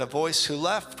 And a voice who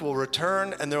left will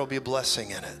return, and there will be a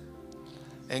blessing in it.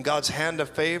 And God's hand of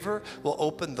favor will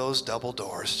open those double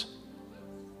doors.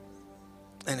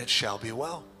 And it shall be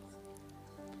well.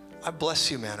 I bless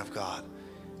you, man of God.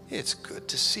 It's good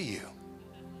to see you.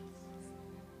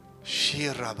 Is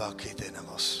it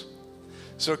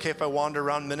okay if I wander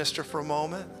around, minister for a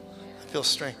moment? I feel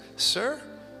strange. Sir,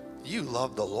 you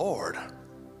love the Lord.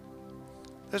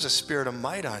 There's a spirit of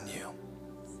might on you.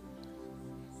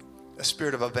 A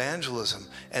spirit of evangelism,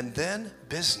 and then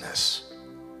business.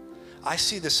 I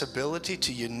see this ability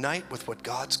to unite with what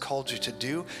God's called you to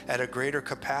do at a greater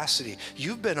capacity.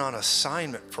 You've been on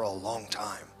assignment for a long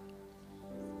time.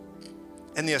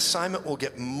 And the assignment will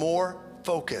get more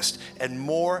focused and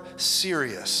more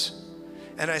serious.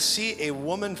 And I see a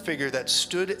woman figure that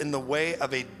stood in the way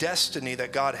of a destiny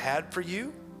that God had for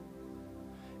you.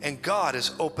 And God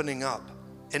is opening up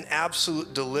an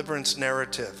absolute deliverance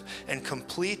narrative and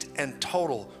complete and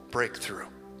total breakthrough.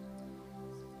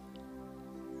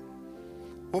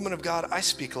 Woman of God, I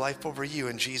speak life over you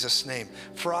in Jesus' name.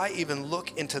 For I even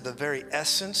look into the very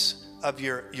essence of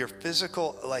your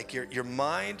physical, like your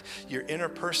mind, your inner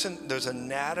person. There's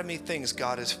anatomy things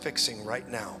God is fixing right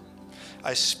now.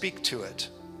 I speak to it.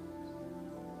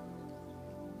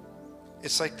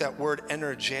 It's like that word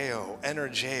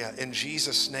energeia in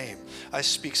Jesus' name. I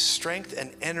speak strength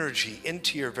and energy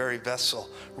into your very vessel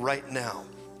right now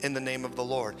in the name of the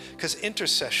Lord. Because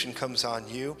intercession comes on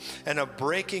you, and a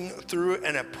breaking through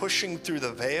and a pushing through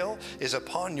the veil is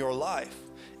upon your life,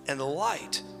 and the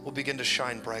light will begin to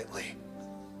shine brightly.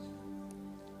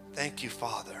 Thank you,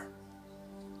 Father.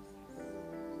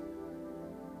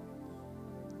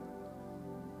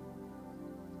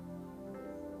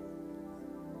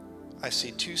 I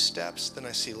see 2 steps, then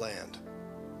I see land.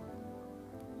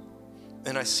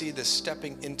 And I see this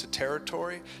stepping into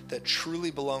territory that truly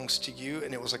belongs to you,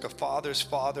 and it was like a father's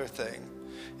father thing.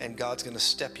 And God's gonna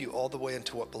step you all the way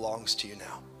into what belongs to you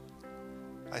now.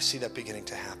 I see that beginning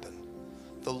to happen.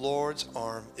 The Lord's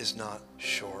arm is not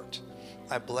short.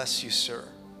 I bless you, sir.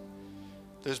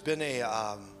 There's been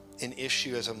an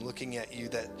issue as I'm looking at you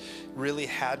that really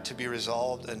had to be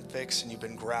resolved and fixed, and you've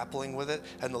been grappling with it,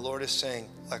 and the Lord is saying,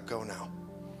 let go now.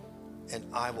 And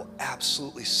I will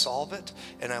absolutely solve it,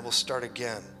 and I will start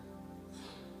again.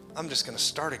 I'm just gonna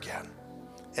start again.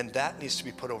 And that needs to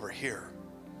be put over here,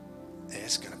 and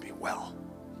it's gonna be well.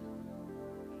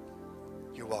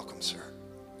 You're welcome, sir.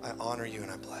 I honor you and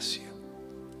I bless you.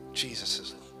 Jesus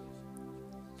is,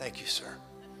 thank you, sir.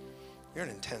 You're an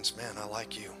intense man, I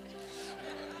like you.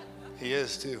 He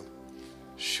is too.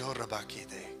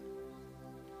 Shorabakite.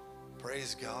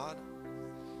 Praise God.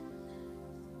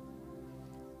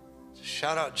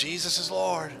 Shout out, Jesus is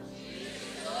Lord. Jesus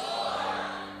is Lord.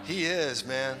 He is,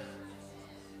 man.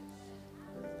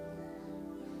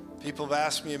 People have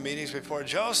asked me in meetings before,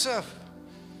 Joseph,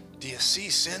 do you see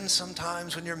sin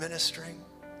sometimes when you're ministering?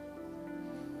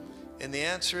 And the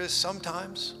answer is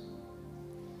sometimes.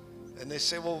 And they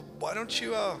say, well, why don't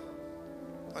you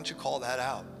call that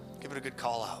out? Give it a good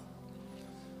call out.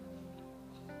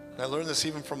 And I learned this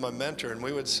even from my mentor, and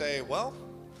we would say, well,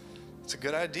 it's a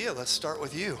good idea. Let's start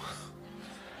with you.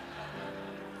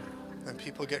 And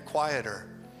people get quieter.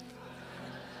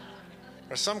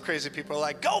 Or some crazy people are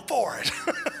like, go for it.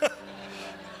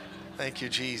 Thank you,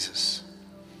 Jesus.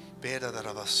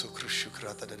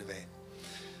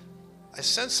 I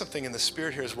sense something in the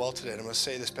spirit here as well today, and I'm going to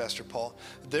say this, Pastor Paul.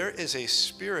 There is a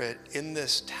spirit in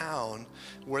this town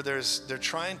where they're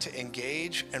trying to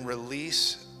engage and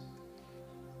release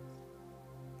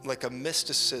like a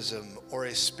mysticism or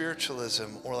a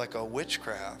spiritualism or like a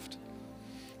witchcraft.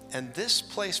 And this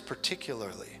place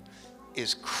particularly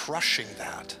is crushing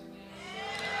that.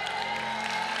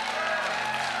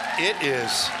 It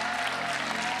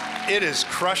is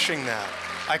crushing that.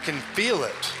 I can feel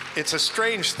it. It's a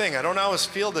strange thing. I don't always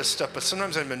feel this stuff, but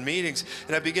sometimes I'm in meetings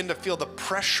and I begin to feel the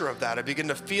pressure of that. I begin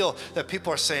to feel that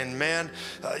people are saying, man,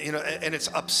 and it's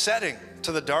upsetting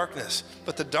to the darkness.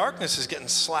 But the darkness is getting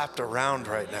slapped around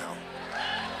right now.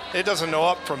 It doesn't know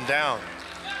up from down.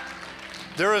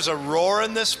 There is a roar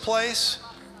in this place.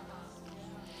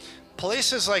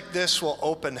 Places like this will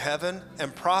open heaven,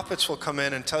 and prophets will come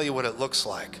in and tell you what it looks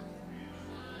like.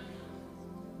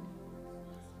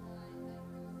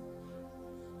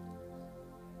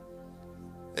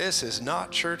 This is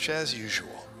not church as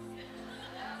usual.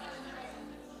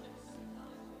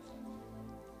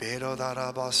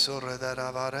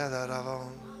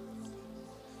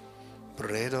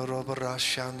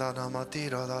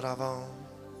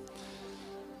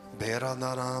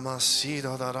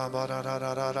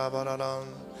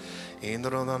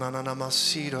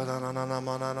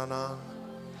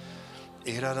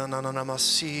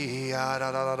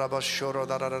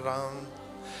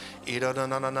 Ira na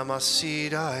na na na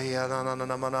masira ya na na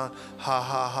na na ha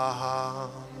ha ha ha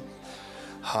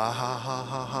ha ha ha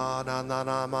ha ha na na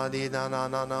na ma di na na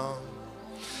na na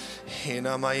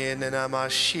ina ma yene na ma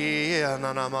shi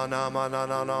na na ma na ma na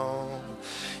na na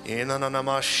ina na na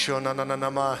ma sho na na na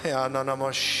ma ya na na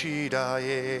ma shi da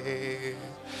ye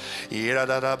ira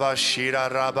da da ba shi ra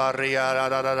ra ba ri ya ra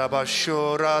da da ba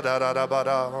sho ra da da da ba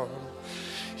da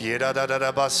Yeda da da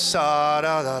da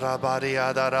basara da da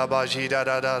badia da da bajida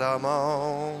da da da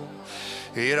mo.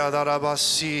 Ira da da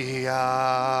basia.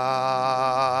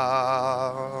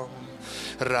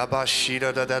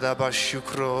 Rabashida da da da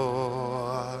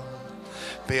bashukro.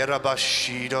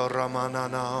 Berabashido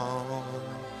ramanana.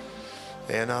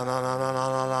 Ena na na na na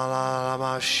na na na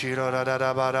mashiro da da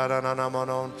da ba da da na na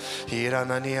manon. Ira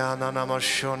na nia na na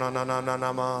mashona na na na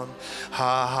na man.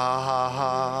 Ha ha ha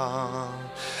ha.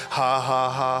 Ha ha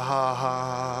ha ha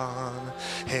ha.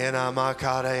 Hena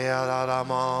makare ya da da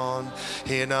man.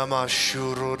 Hena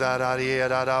mashuru da da ya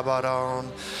da da ba don.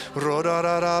 Ro da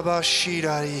da da ba shi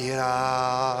da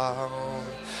ya.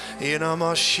 Ina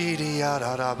mashiri ya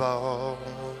da da ba.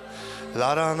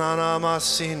 La da na na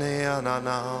masine ya na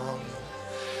na.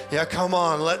 Yeah, come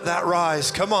on, let that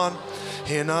rise. Come on.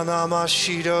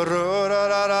 Hinanamashida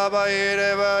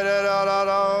rurararabaire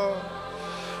bararara.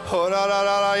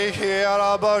 Horarara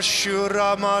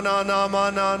hiarabashura manana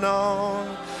manana.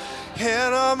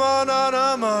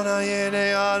 Hinamanana mana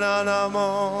yene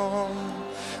ananamo.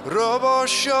 Robo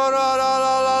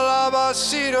shorarara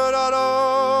basidoro.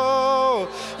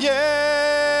 Yeah.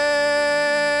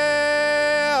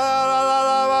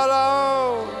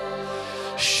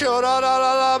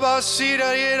 Shorarara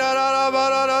basida yirarara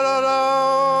bararara.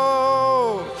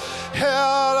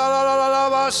 Herarara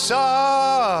basa.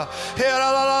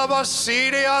 Herarara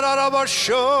basida yarara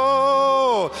basho.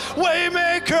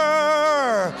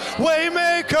 Waymaker.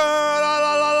 Waymaker. La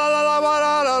la la la la la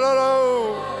bararara.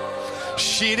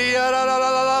 Shidi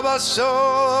yarara baso.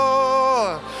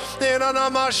 Enana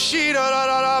mashida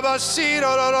yarara basida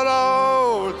yarara.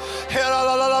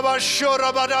 Herarara bashora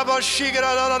badabashiga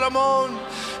yarara mon.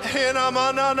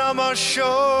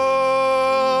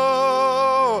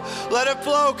 Let it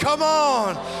flow. Come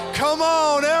on. Come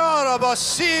on.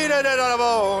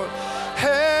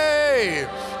 Hey.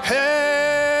 Hey.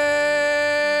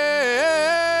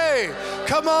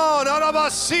 Come on.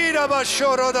 Arabasida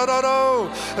bashoro dororo.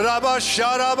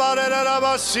 Rabashara barera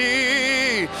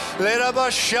rabasi. Lera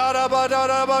bashara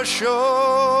badara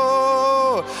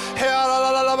basho. Hey.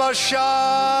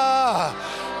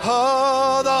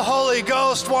 Oh, the Holy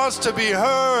Ghost wants to be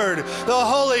heard. The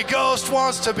Holy Ghost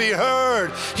wants to be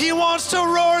heard. He wants to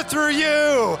roar through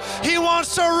you. He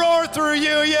wants to roar through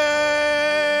you.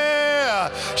 Yeah.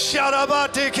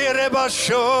 Sharabate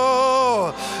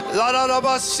kerebasho. La la la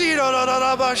basiro la la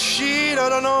la bashiro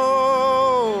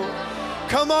no.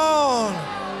 Come on.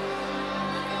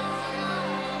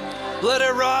 Let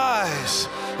it rise.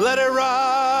 Let it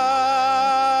rise.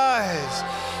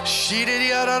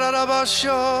 Shidi la la la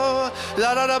basho,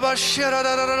 la la la bashira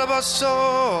la la la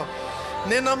baso,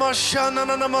 nina mashana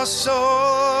na maso.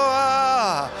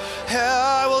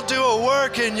 I will do a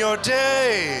work in your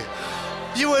day.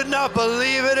 You would not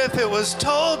believe it if it was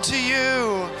told to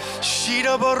you.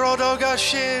 Shida borodo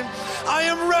gashin. I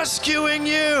am rescuing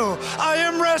you. I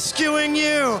am rescuing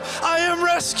you. I am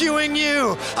rescuing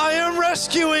you. I am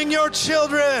rescuing your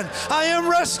children. I am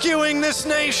rescuing this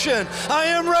nation. I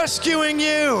am rescuing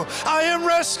you. I am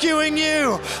rescuing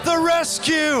you. The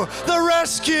rescue, the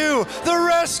rescue, the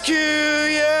rescue,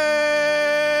 yeah.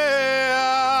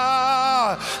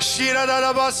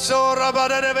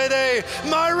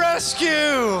 My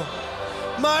rescue,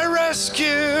 my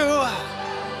rescue,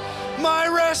 my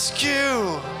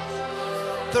rescue.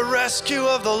 The rescue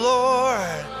of the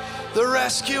Lord. The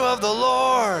rescue of the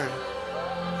Lord.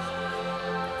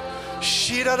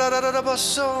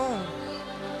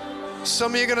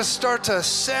 Some of you are going to start to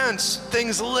sense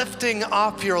things lifting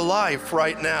off your life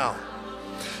right now.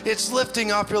 It's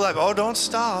lifting off your life. Oh, don't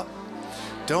stop.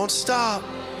 Don't stop.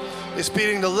 It's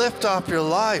beginning to lift off your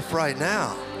life right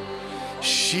now.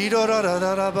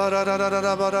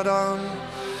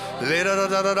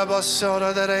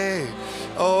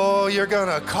 Oh, you're going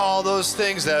to call those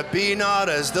things that be not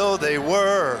as though they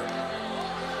were.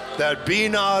 That be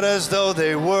not as though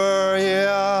they were,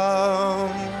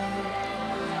 yeah.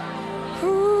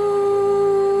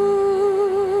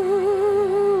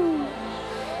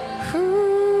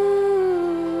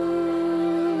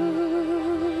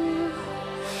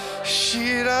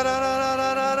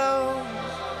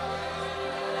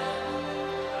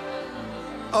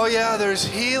 Oh yeah, there's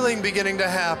healing beginning to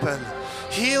happen.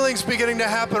 Healing's beginning to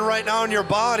happen right now in your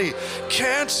body.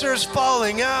 Cancer's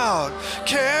falling out.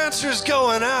 Cancer's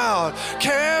going out.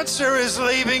 Cancer is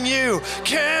leaving you.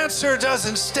 Cancer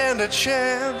doesn't stand a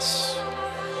chance.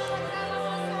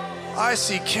 I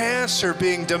see cancer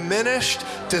being diminished,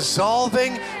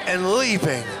 dissolving, and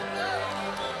leaving.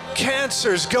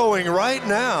 Cancer's going right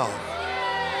now.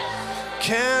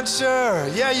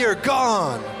 Cancer, yeah, you're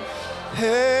gone.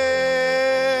 Hey.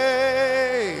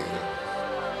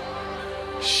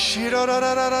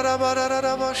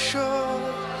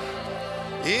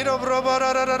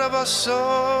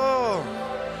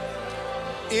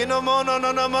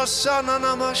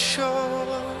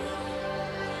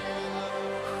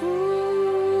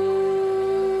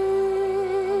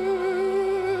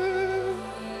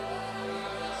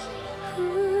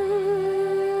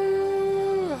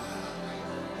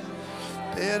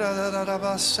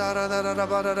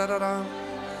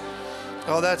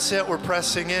 Oh, that's it. We're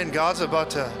pressing in. God's about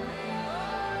to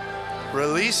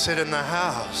release it in the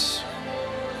house.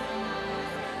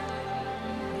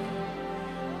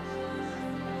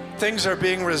 Things are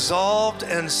being resolved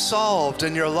and solved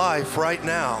in your life right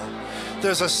now.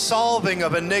 There's a solving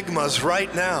of enigmas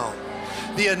right now.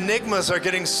 The enigmas are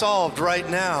getting solved right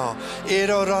now.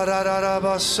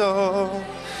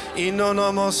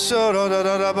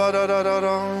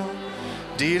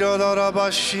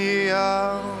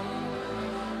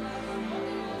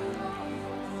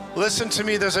 Listen to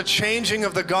me, there's a changing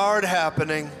of the guard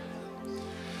happening.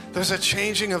 There's a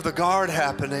changing of the guard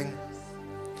happening.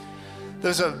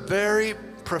 There's a very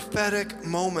prophetic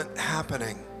moment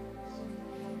happening.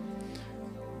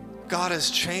 God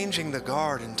is changing the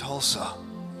guard in Tulsa.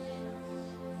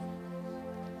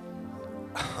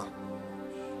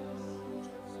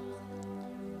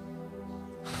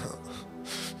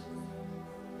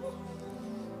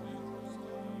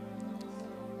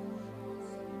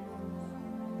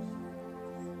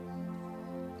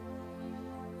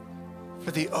 For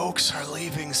the oaks are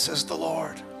leaving, says the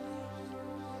Lord.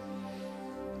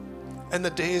 And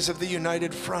the days of the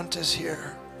united front is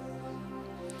here.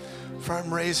 For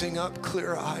I'm raising up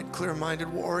clear-eyed, clear-minded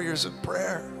warriors of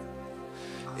prayer.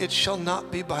 It shall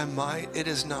not be by might, it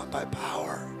is not by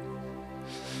power.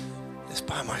 It's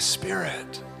by my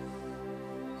Spirit.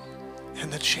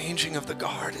 And the changing of the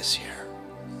guard is here.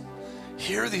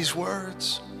 Hear these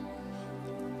words.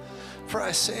 For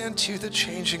I say unto you, the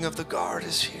changing of the guard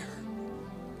is here.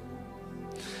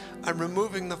 I'm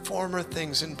removing the former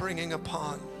things and bringing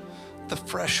upon the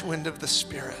fresh wind of the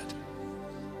Spirit.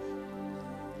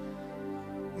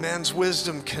 Man's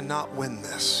wisdom cannot win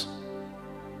this.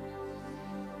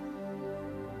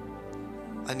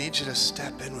 I need you to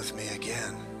step in with me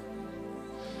again.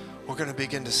 We're going to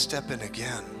begin to step in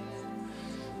again.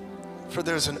 For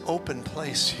there's an open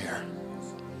place here.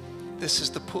 This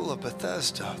is the pool of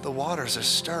Bethesda. The waters are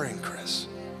stirring, Chris.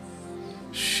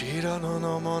 Shida no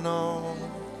no mo no.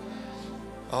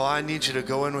 Oh, I need you to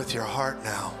go in with your heart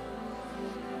now.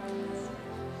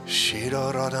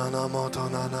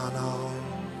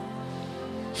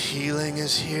 Healing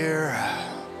is here.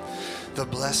 The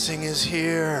blessing is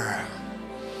here.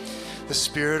 The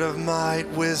spirit of might,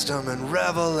 wisdom, and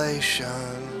revelation.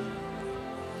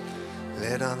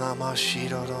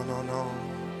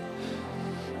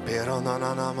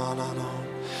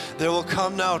 There will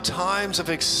come now times of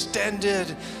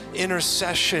extended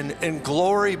intercession and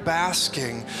glory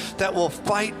basking that will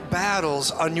fight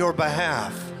battles on your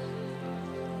behalf.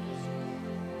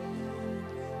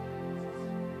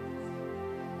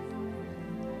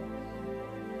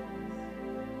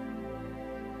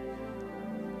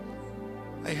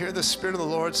 I hear the Spirit of the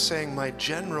Lord saying, my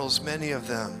generals, many of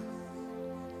them,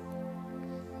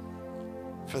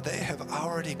 for they have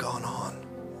already gone on.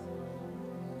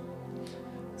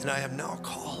 And I am now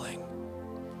calling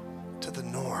to the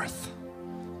north,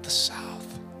 the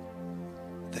south,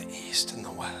 the east, and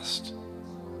the west.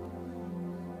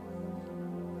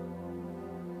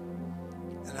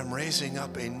 And I'm raising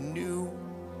up a new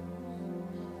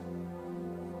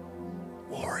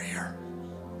warrior.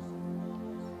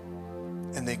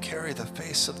 And they carry the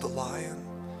face of the lion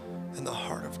and the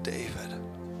heart of David.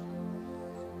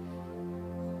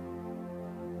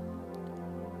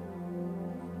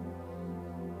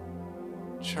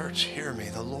 Church, hear me.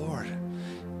 The Lord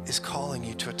is calling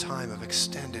you to a time of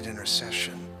extended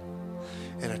intercession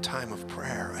and a time of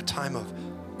prayer, a time of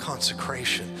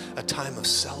consecration, a time of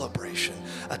celebration,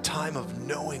 a time of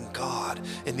knowing God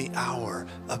in the hour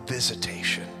of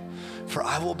visitation. For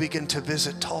I will begin to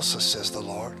visit Tulsa, says the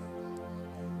Lord.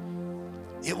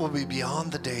 It will be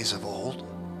beyond the days of old.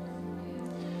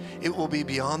 It will be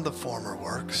beyond the former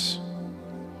works.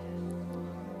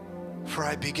 For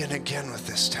I begin again with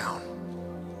this town.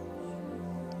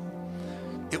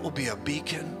 It will be a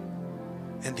beacon,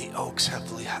 and the oaks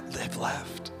have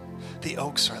left. The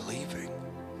oaks are leaving,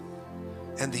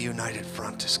 and the united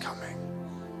front is coming.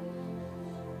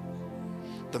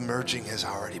 The merging has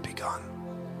already begun.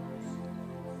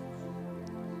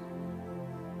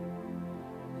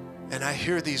 And I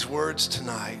hear these words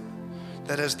tonight,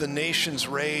 that as the nations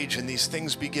rage and these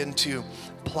things begin to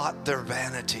plot their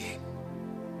vanity,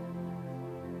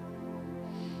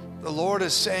 The Lord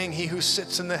is saying, he who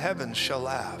sits in the heavens shall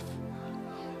laugh.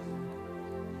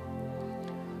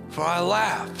 For I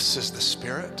laugh, says the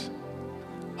Spirit.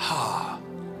 Ha.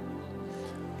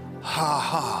 Ha,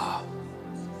 ha.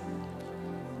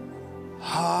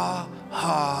 Ha,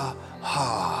 ha,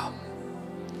 ha.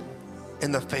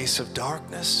 In the face of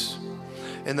darkness,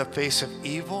 in the face of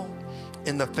evil,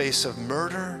 in the face of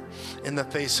murder, in the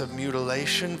face of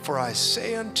mutilation, for I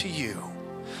say unto you,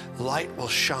 light will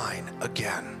shine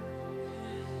again.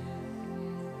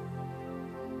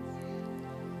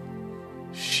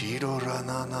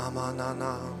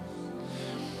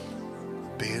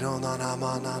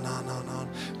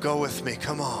 Go with me,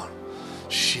 come on.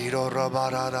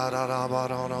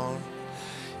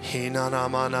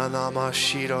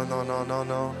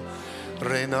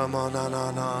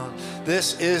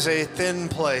 This is a thin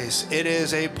place. It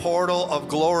is a portal of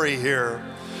glory here.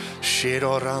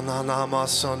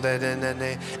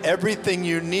 Everything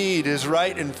you need is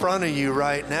right in front of you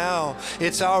right now.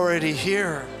 It's already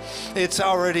here. It's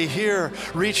already here.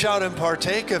 Reach out and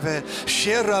partake of it.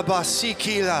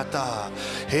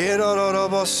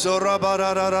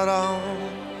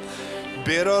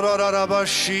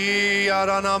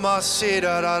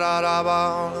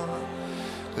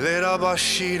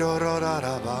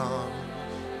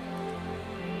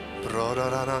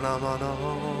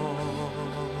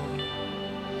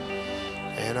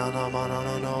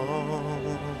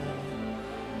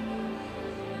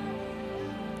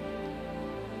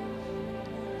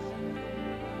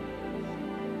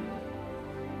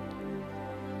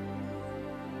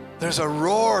 There's a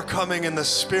roar coming in the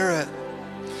Spirit.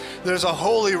 There's a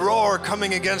holy roar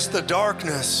coming against the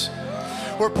darkness.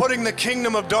 We're putting the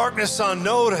kingdom of darkness on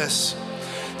notice.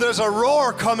 There's a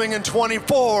roar coming in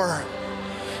 24.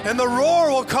 And the roar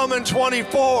will come in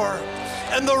 24.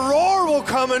 And the roar will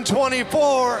come in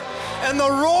 24. And the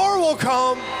roar will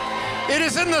come. It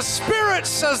is in the Spirit,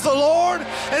 says the Lord,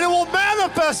 and it will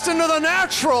manifest into the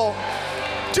natural.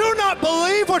 Do not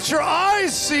believe what your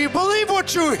eyes see. Believe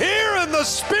what you hear in the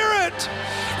Spirit.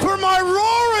 For my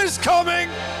roar is coming.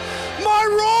 My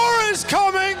roar is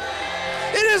coming.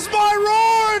 It is my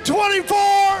roar in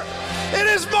 24. It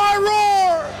is my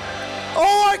roar.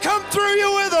 Oh, I come through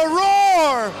you with a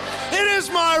roar. It is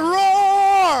my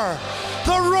roar.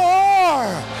 The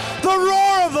roar. The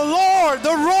roar of the Lord.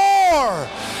 The roar.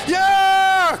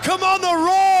 Yeah, come on, the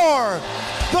roar.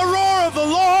 The roar of the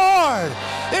Lord.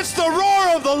 It's the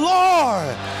roar of the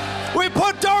Lord. We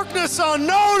put darkness on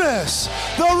notice.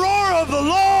 The roar of the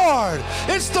Lord.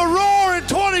 It's the roar in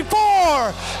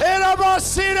 24.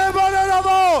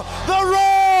 The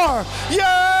roar.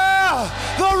 Yeah.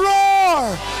 The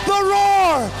roar. The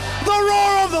roar. The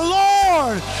roar of the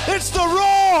Lord. It's the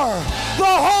roar. The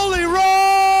holy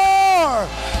roar.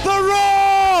 The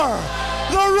roar.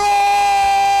 The roar.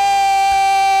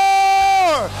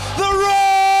 The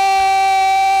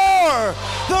roar.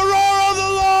 The roar of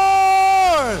the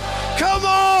Lord. Come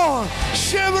on.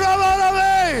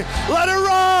 Let it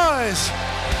rise.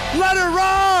 Let it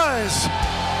rise.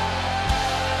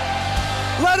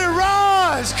 Let it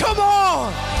rise. Come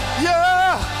on.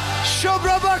 Yeah.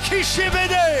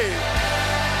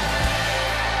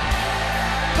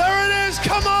 There it is.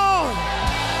 Come on.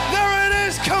 There it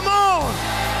is. Come on.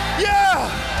 Yeah.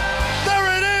 There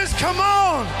it is. Come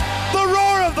on. The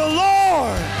roar of the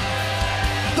Lord.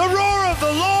 The roar of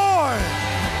the Lord.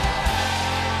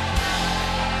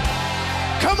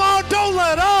 Come on, don't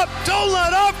let up. Don't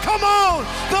let up. Come on.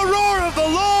 The roar of the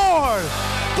Lord.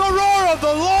 The roar of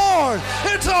the Lord.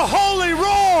 It's a holy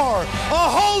roar. A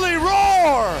holy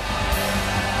roar.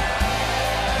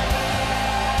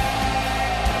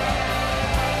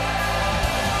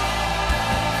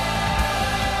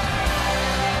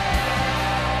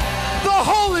 The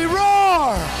holy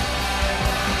roar.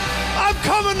 I'm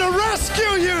coming to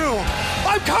rescue you.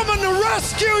 I'm coming to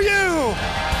rescue you.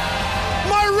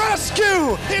 My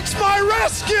rescue. It's my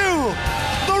rescue.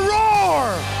 The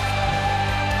roar.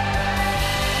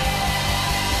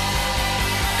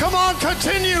 Come on,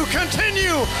 continue,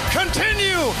 continue,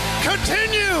 continue,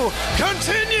 continue,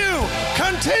 continue,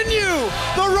 continue.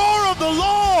 The roar of the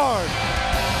Lord.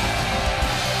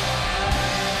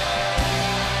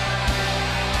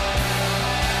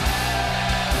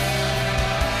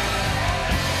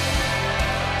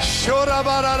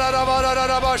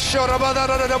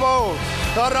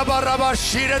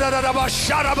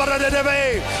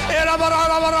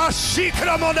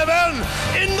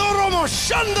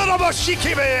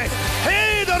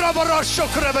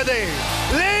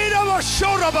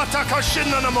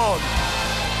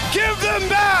 Give them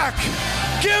back.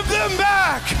 Give them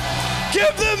back.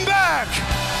 Give them back.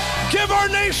 Give our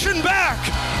nation back.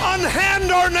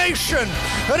 Unhand our nation.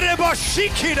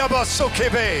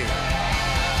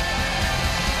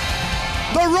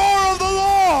 The roar of the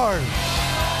Lord.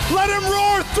 Let him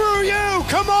roar through you.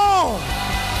 Come on.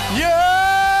 Yeah.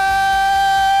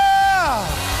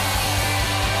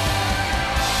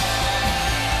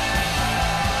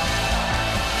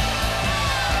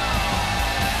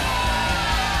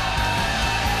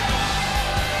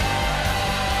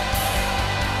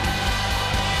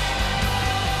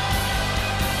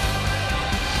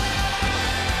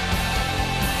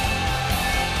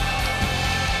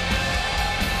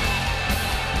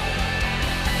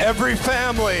 Every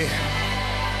family,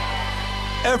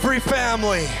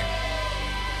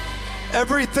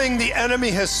 everything the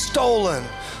enemy has stolen,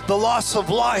 the loss of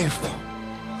life,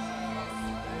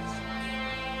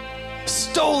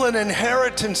 stolen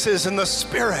inheritances in the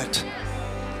spirit,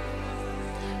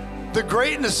 the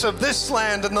greatness of this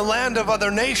land and the land of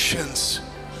other nations,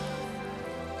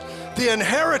 the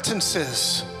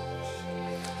inheritances,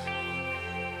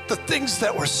 the things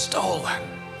that were stolen.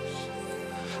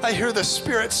 I hear the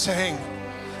Spirit saying,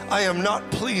 I am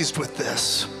not pleased with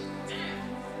this.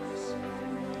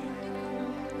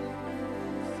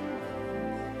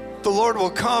 The Lord will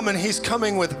come, and he's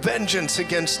coming with vengeance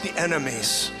against the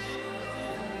enemies.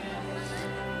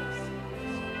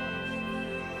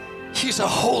 He's a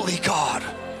holy God,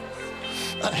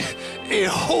 a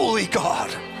holy God.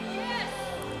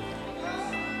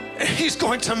 And he's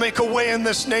going to make a way in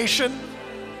this nation.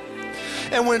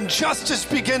 And when justice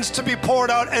begins to be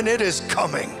poured out, and it is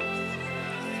coming,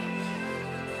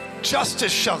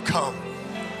 justice shall come.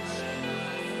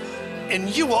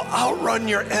 And you will outrun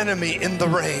your enemy in the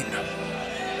rain.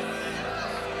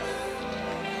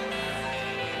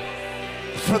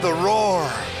 For the roar,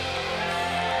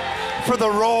 for the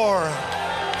roar,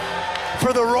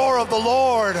 for the roar of the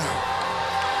Lord.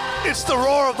 It's the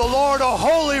roar of the Lord, a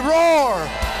holy roar.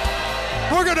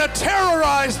 We're going to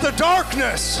terrorize the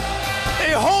darkness.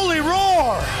 A holy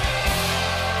roar.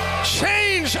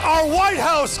 Change our White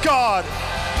House, God.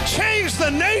 Change the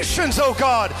nations, oh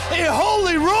God. A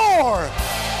holy roar.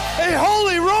 A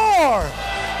holy roar.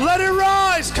 Let it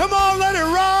rise. Come on, let it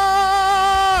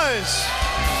rise.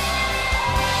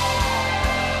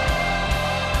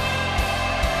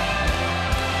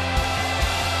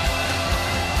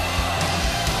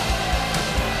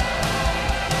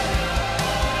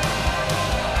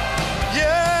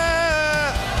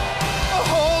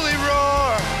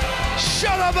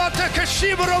 Sharabata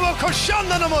kashibrava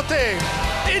koshandanamote.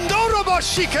 Indoraba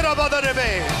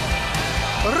shikarabadarebe.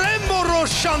 Rembo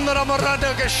roshandra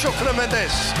marada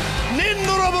geshokramedes.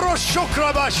 Nindorabro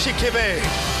shokraba shikebe.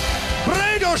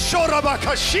 Bredo shoraba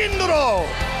kashindro.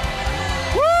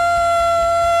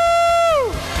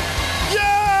 Woo!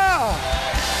 Yeah!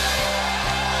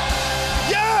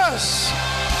 Yes!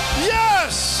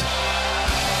 Yes!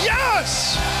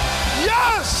 Yes!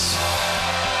 Yes!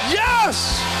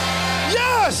 Yes!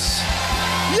 Yes!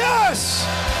 Yes!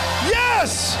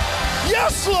 Yes!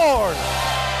 Yes, Lord!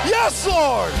 Yes,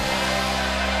 Lord!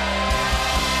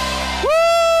 Woo!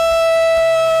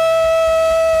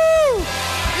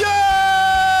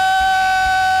 Yeah!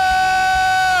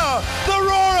 The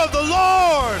roar of the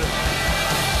Lord!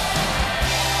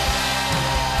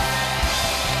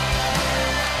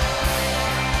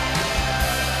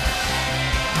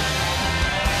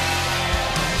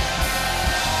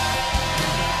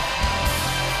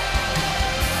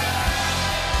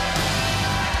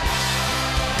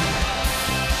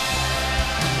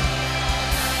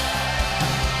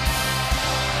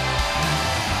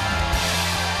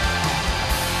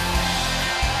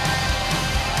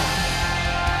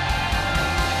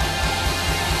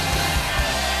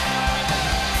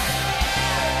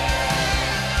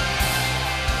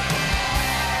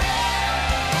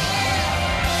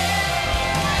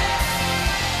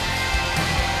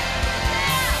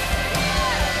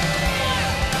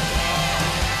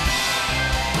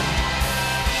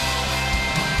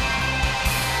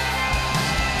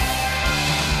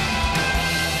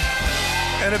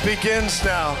 And it begins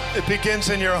now. It begins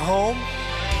in your home.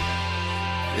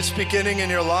 It's beginning in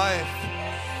your life.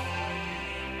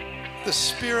 The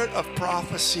spirit of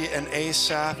prophecy and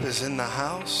Asaph is in the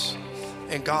house,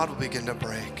 and God will begin to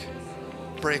break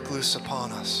loose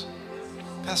upon us.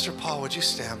 Pastor Paul, would you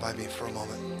stand by me for a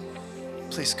moment?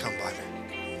 Please come by me.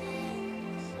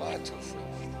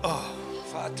 Oh.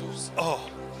 Oh.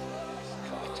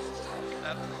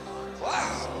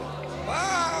 Wow.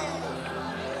 Wow.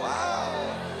 Wow.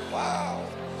 Wow.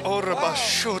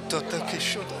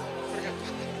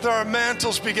 There are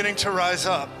mantles beginning to rise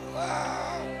up.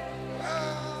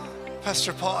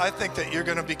 Pastor Paul, I think that you're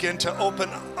going to begin to open.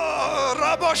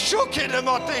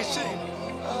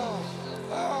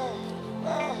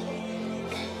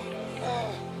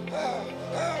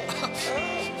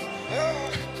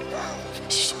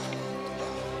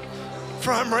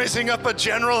 For I'm raising up a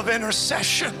general of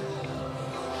intercession.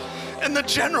 And the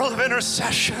general of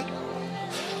intercession.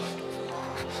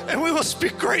 And we will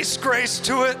speak grace, grace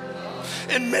to it.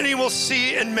 And many will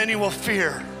see and many will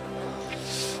fear.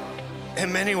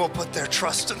 And many will put their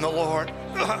trust in the Lord.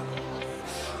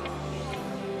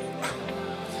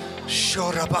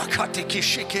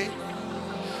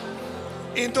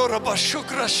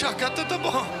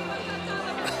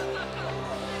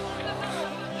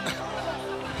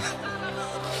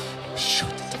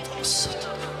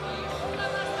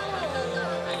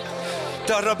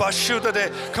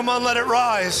 Come on, let it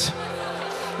rise.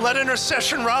 Let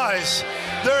intercession rise.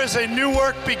 There is a new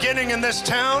work beginning in this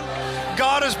town.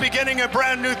 God is beginning a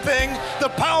brand new thing. The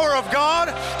power of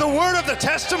God, the word of the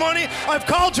testimony. I've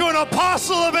called you an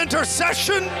apostle of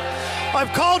intercession.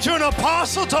 I've called you an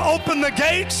apostle to open the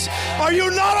gates. Are you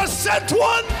not a sent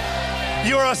one?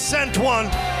 You're a sent one.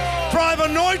 For I've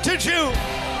anointed you.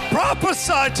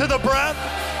 Prophesy to the breath.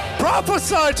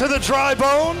 Prophesy to the dry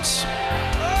bones.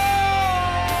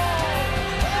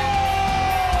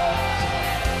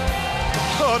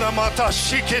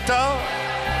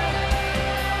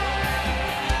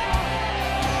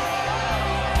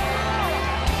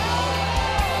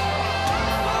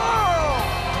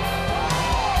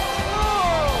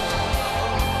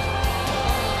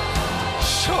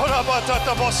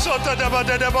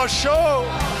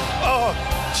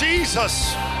 Oh,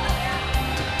 Jesus.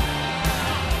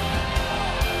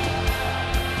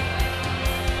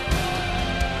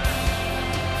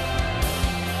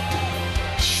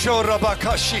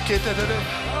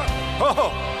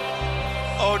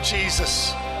 Oh,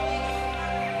 Jesus.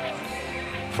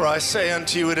 For I say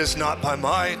unto you, it is not by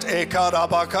might, it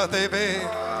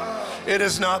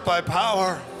is not by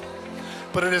power,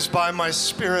 but it is by my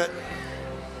Spirit.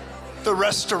 The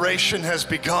restoration has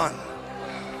begun.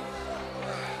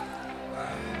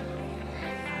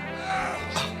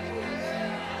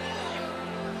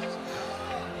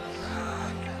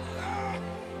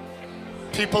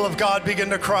 People of God, begin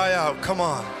to cry out. Come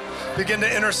on. Begin to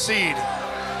intercede.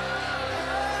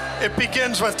 It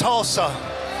begins with Tulsa.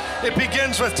 It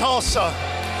begins with Tulsa.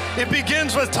 It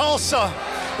begins with Tulsa.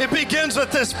 It begins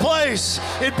with this place.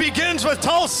 It begins with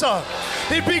Tulsa.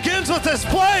 It begins with this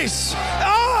place.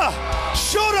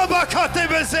 Shorabakate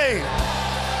beze.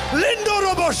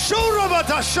 Lindorobo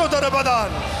shorabata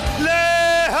shodorabadan.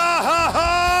 Le ha ha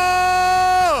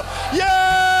ha.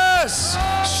 Yes.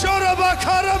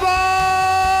 Shorabakaraba.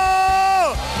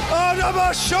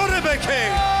 Araba shorebeke.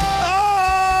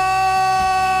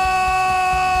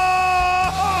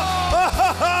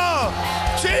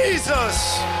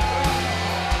 Jesus.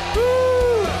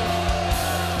 Woo.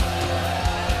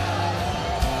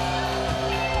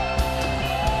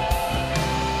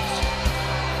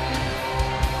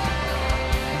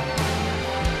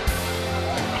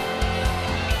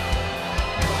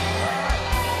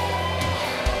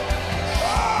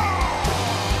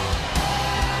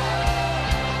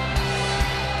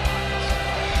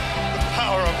 The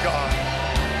power of God.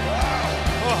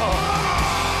 Oh.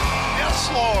 Yes,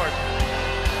 Lord.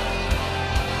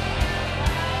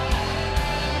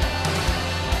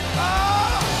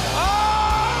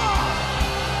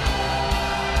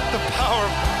 Power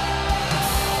of God.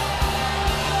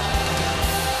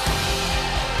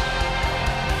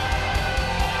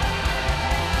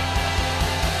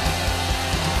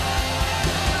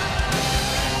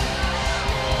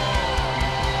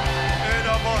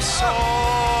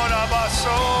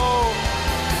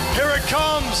 Here it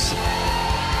comes.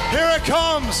 Here it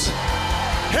comes.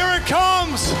 Here it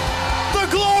comes. The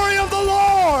glory of the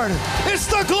Lord. It's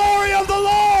the glory of the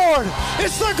Lord.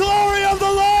 It's the glory of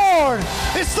the Lord.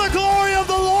 It's the glory of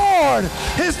the Lord.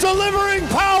 His delivering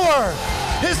power.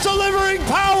 His delivering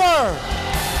power.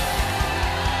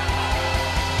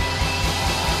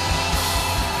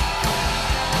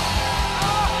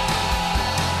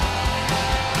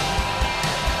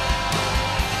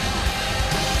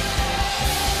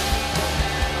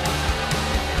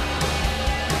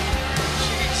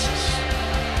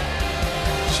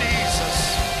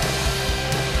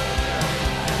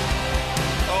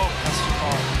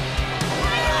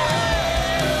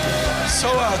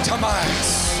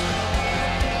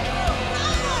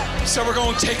 So we're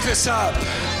going to take this up.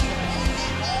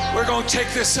 We're going to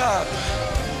take this up.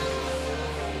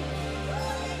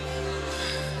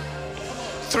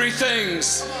 3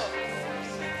 things.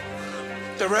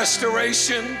 The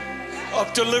restoration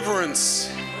of deliverance.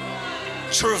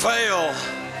 travail,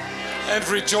 and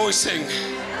rejoicing.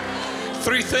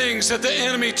 3 things that the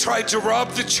enemy tried to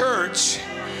rob the church.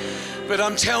 But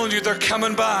I'm telling you, they're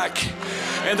coming back.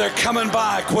 And they're coming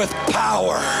back with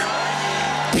power.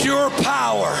 Pure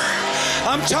power.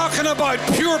 I'm talking about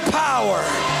pure power.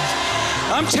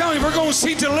 I'm telling you, we're going to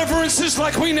see deliverances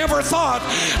like we never thought.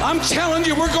 I'm telling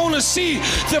you, we're going to see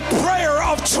the prayer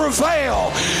of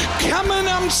travail. Coming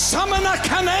on Samana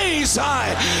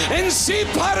Kanezai and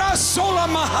Sipara Sola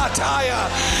Mahataya.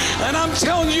 And I'm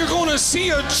telling you, you're going to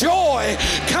see a joy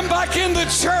come back in the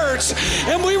church.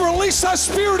 And we release a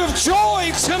spirit of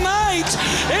joy tonight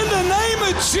in the name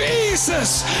of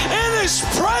Jesus. In His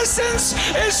presence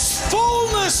is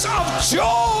fullness of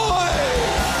joy.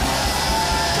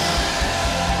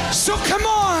 So come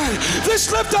on,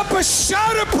 let's lift up a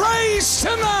shout of praise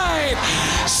tonight.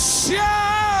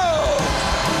 Shout.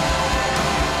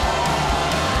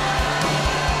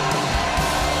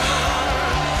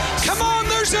 Come on,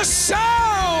 there's a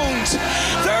sound.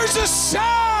 There's a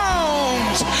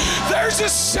sound. There's a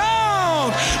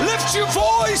sound. Lift your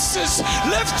voices.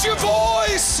 Lift your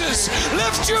voices.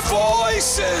 Lift your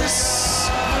voices.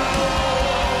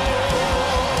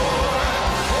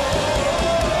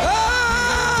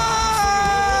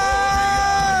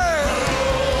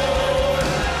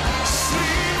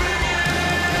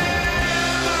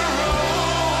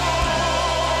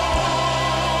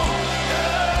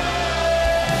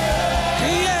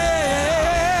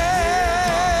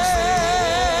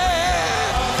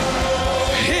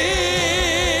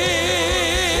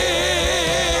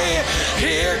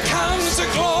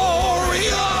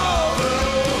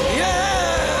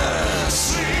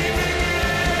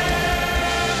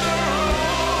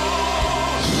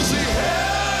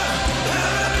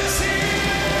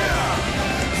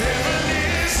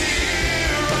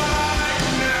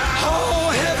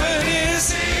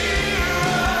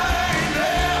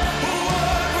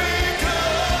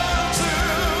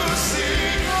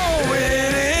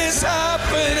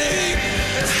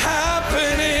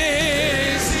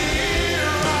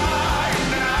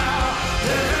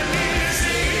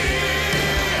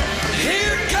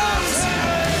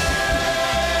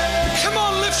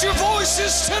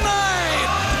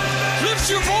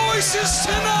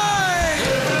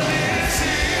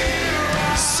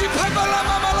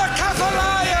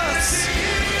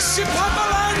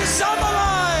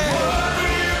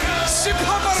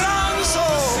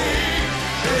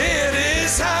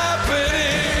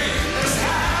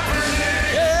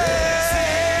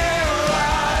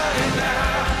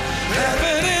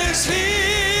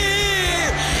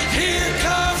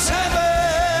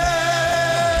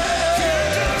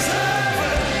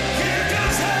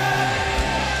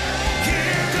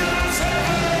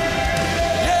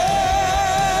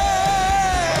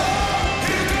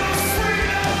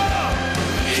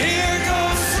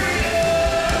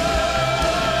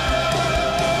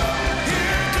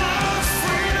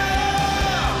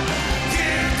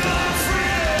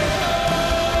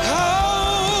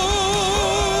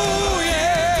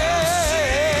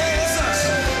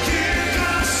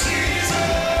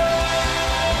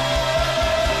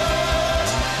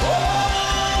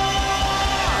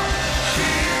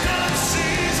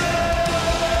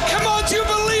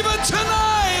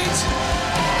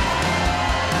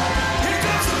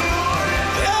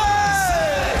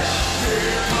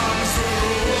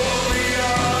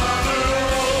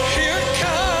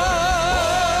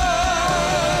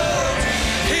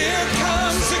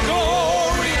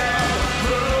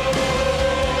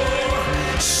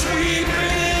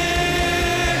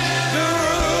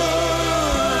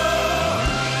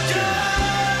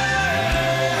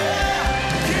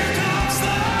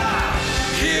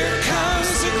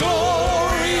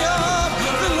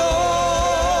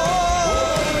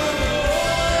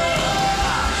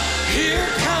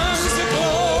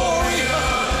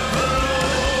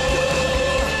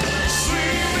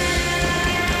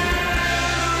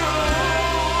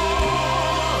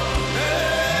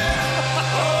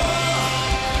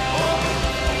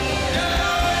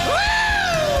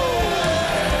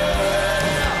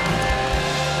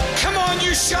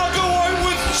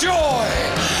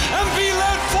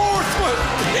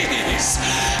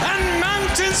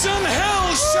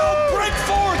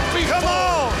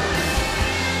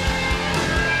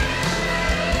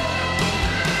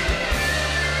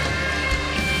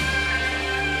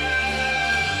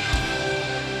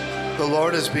 The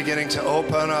Lord is beginning to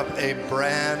open up a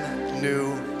brand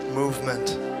new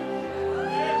movement.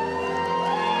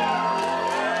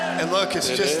 And look,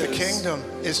 it's just the kingdom.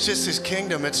 It's just His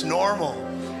kingdom. It's normal.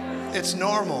 It's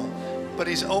normal. But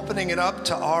He's opening it up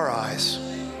to our eyes.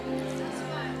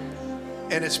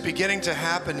 And it's beginning to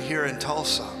happen here in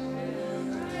Tulsa.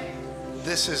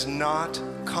 This is not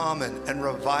common, and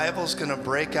revival's going to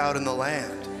break out in the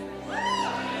land.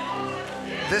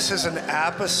 This is an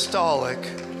apostolic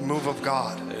move of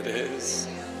God. It is.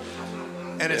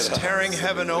 And it's tearing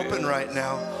heaven open right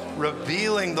now,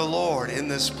 revealing the Lord in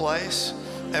this place.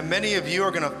 And many of you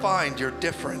are going to find you're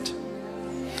different.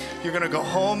 You're going to go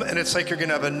home and it's like you're going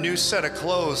to have a new set of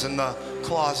clothes in the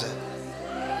closet.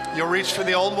 You'll reach for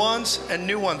the old ones and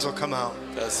new ones will come out.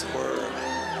 That's the word.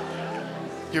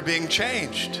 You're being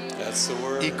changed. That's the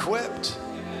word. Equipped.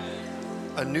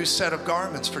 A new set of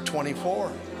garments for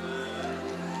 24.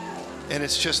 And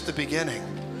it's just the beginning.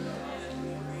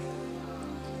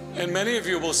 And many of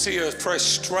you will see a fresh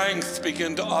strength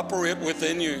begin to operate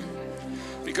within you.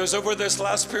 Because over this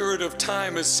last period of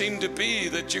time, it seemed to be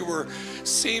that you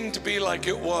seemed to be like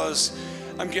it was,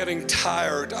 I'm getting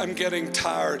tired, I'm getting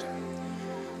tired.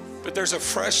 But there's a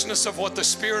freshness of what the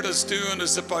Spirit is doing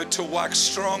is about to wax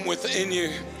strong within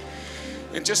you.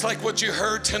 And just like what you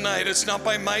heard tonight, it's not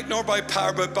by might nor by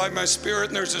power, but by my Spirit.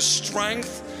 And there's a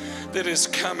strength that is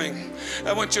coming.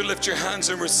 I want you to lift your hands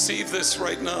and receive this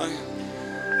right now.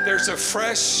 There's a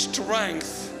fresh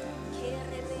strength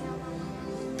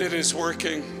that is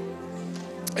working.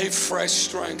 A fresh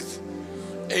strength.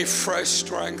 A fresh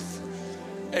strength.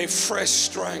 A fresh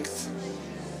strength.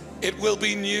 It will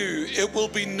be new. It will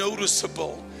be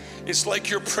noticeable. It's like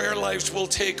your prayer lives will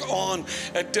take on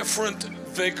a different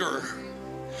vigor.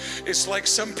 It's like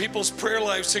some people's prayer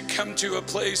lives had come to a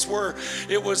place where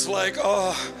it was like,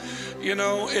 oh, you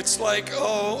know, it's like,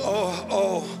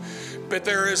 oh. But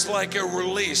there is like a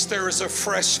release. There is a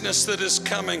freshness that is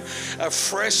coming. A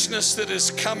freshness that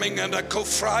is coming. And a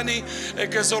kofrani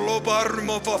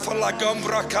egazolobarmo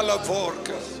vafalagambra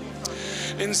kalavorka.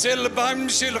 In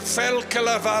zelbamjil fel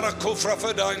kalavara kofra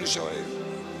fadanjoy.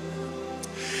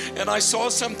 And I saw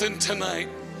something tonight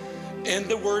in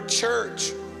the word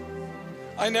church.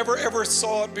 I never ever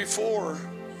saw it before.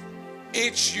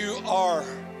 H-U-R.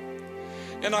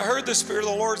 And I heard the Spirit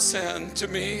of the Lord saying to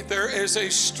me, there is a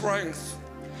strength.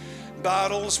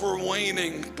 Battles were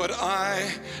waning, but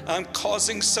I am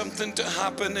causing something to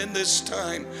happen in this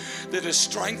time, that a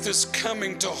strength is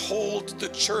coming to hold the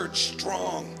church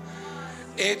strong.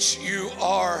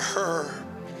 H-U-R, her.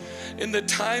 In the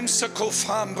time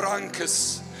sakofam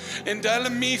brancas, in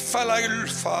delmi falail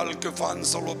fal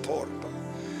gevanzoloporba,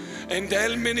 in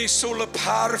delmini sola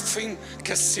parfing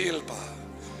casilba,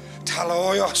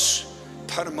 taloyos.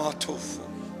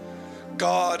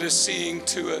 God is seeing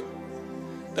to it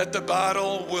that the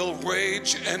battle will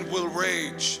rage and will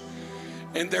rage,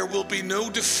 and there will be no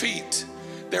defeat.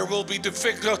 There will be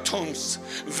victories,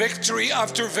 victory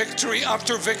after victory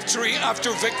after victory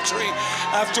after victory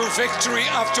after victory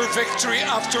after victory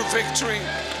after victory.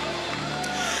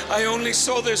 I only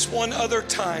saw this one other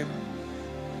time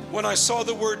when I saw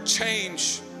the word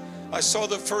change. I saw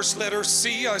the first letter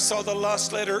C, I saw the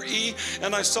last letter E,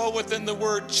 and I saw within the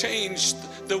word change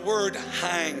the word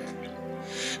hang.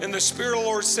 And the Spirit of the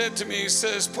Lord said to me, he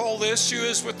says, Paul, the issue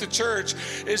is with the church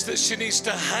is that she needs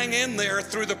to hang in there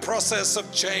through the process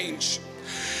of change.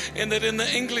 And that in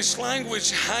the English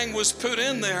language, hang was put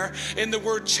in there in the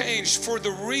word change for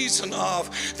the reason of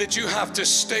that you have to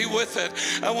stay with it.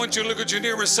 I want you to look at your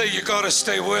neighbor and say, you got to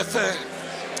stay with it.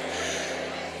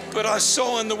 But I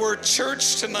saw in the word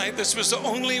church tonight, this was the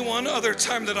only one other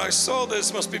time that I saw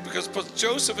this, must be because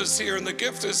Joseph is here and the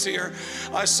gift is here.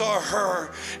 I saw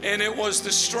her, and it was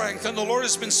the strength. And the Lord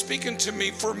has been speaking to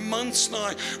me for months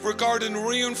now regarding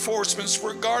reinforcements,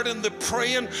 regarding the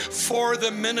praying for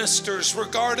the ministers,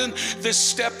 regarding the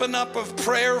stepping up of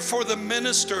prayer for the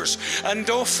ministers. And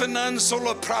you've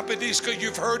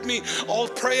heard me all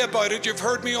pray about it. You've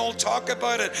heard me all talk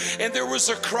about it. And there was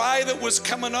a cry that was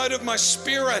coming out of my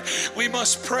spirit. We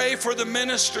must pray for the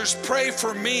ministers, pray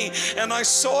for me. And I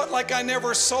saw it like I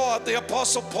never saw it. The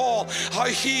Apostle Paul, how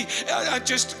he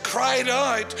just cried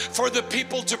out for the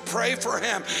people to pray for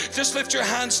him. Just lift your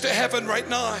hands to heaven right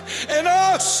now. And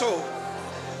also,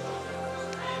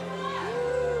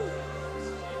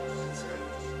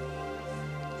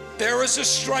 there is a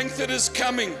strength that is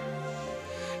coming.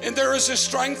 And there is a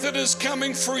strength that is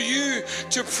coming for you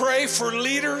to pray for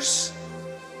leaders.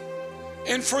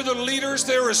 And for the leaders,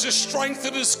 there is a strength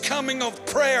that is coming of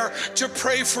prayer to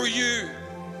pray for you.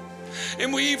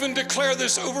 And we even declare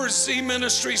this over Z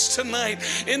Ministries tonight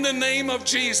in the name of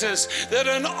Jesus, that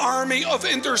an army of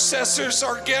intercessors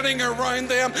are getting around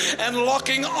them and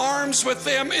locking arms with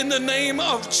them in the name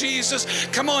of Jesus.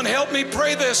 Come on, help me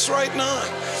pray this right now.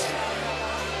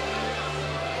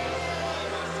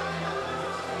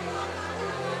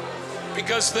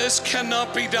 Because this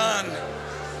cannot be done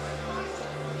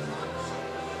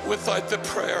without the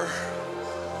prayer.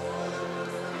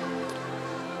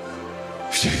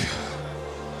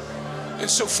 And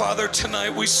so, Father,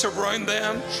 tonight we surround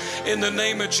them in the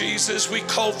name of Jesus. We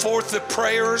call forth the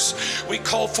prayers. We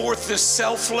call forth the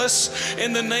selfless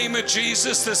in the name of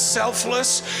Jesus, the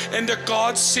selfless and the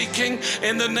God-seeking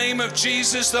in the name of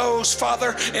Jesus. Those,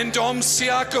 Father, in Dom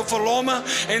Siako Voloma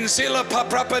and Zila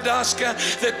Paprapadaska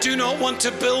that do not want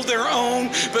to build their own,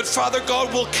 but Father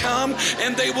God will come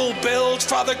and they will build,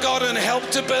 Father God, and help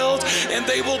to build, and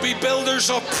they will be builders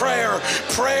of prayers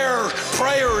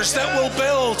that will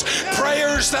build,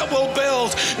 prayers that will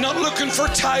build, not looking for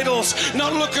titles,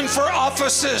 not looking for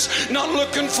offices, not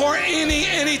looking for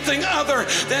anything other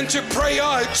than to pray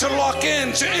out, to lock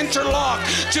in, to interlock,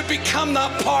 to become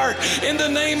that part in the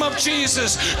name of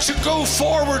Jesus, to go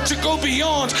forward, to go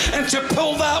beyond, and to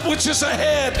pull that which is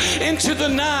ahead into the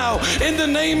now in the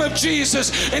name of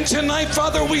Jesus. And tonight,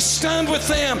 Father, we stand with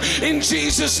them in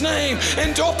Jesus' name.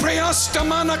 And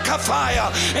Dopreastamana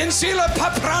Kafaya, and Zila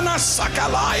Paprana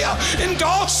Sakalaya, and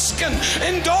Doskin,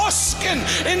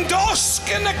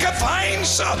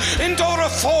 Kafainsa, and Dora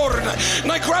Forn.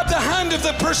 And I grab the hand of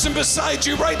the person beside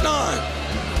you right now.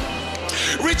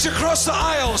 Reach across the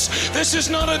aisles. This is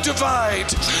not a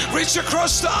divide. Reach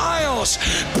across the aisles.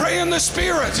 Pray in the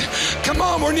Spirit. Come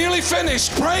on, we're nearly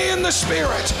finished. Pray in the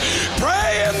Spirit.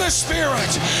 Pray in the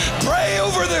Spirit. Pray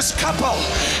over this couple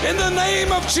in the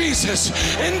name of Jesus.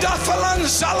 In Dafalan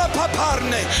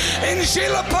Salapaparne, in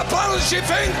Gila Papal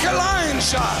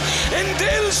Jivenkalansha, in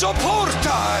Del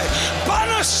Soportai,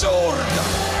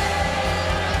 Banasorda.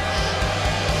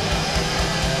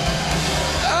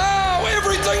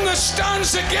 Everything that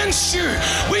stands against you,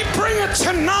 we bring it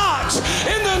to naught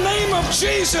in the name of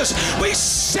Jesus. We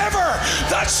sever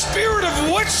that spirit of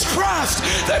witchcraft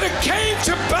that it came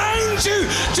to bind you,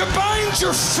 to bind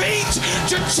your feet,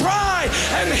 to try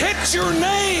and hit your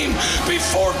name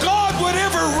before God would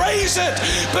ever raise it,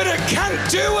 but it can't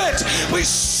do it. We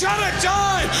shut it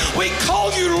down. We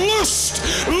call you loosed,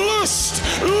 loosed,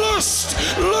 loosed,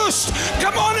 loosed.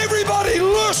 Come on, everybody,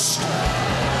 loosed.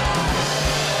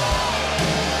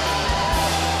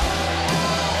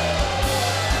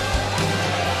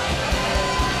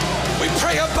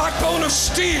 Pray a backbone of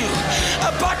steel,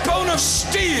 a backbone of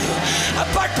steel, a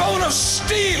backbone of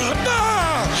steel,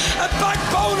 a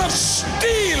backbone of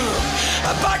steel,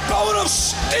 a backbone of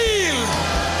steel.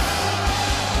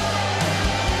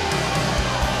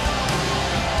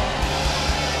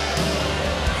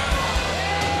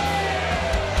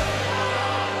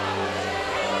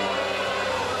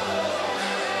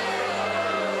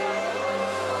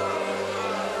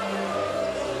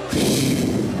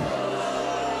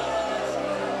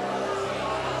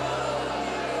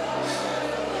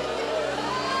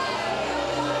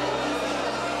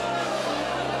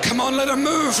 Come on, let him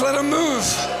move, let him move.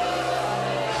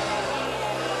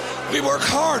 We work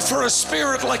hard for a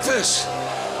spirit like this.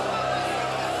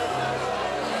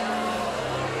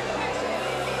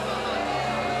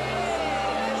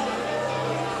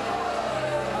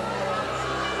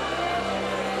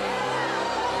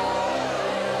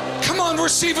 Come on,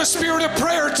 receive a spirit of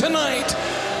prayer tonight.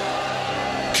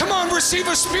 Come on, receive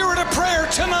a spirit of prayer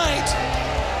tonight.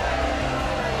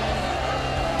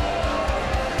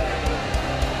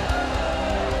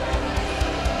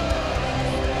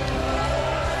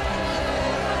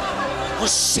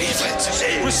 Receive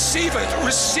it, receive it,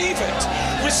 receive it,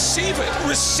 receive it,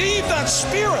 receive that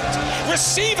spirit,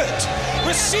 receive it,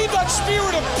 receive that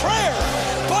spirit of prayer.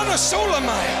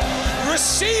 Banasolamaya,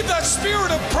 receive that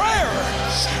spirit of prayer,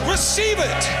 receive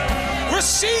it,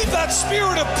 receive that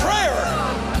spirit of prayer.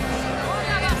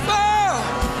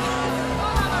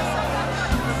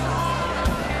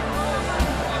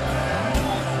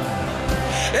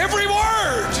 Every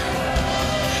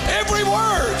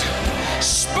word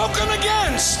spoken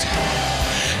against,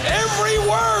 every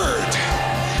word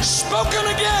spoken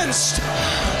against,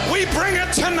 we bring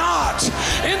it to naught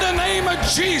in the name of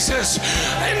Jesus.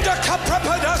 In the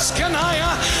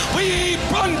Kaprapadaskanaya, we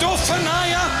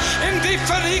Bondofanaya, in the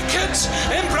Farikits,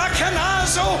 in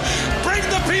Bracanazo, bring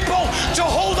the people to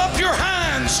hold up your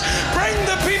hands. Bring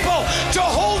the people to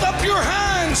hold up your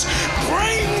hands.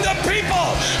 Bring the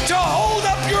people to hold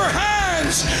up your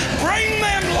hands. Bring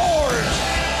them, Lord.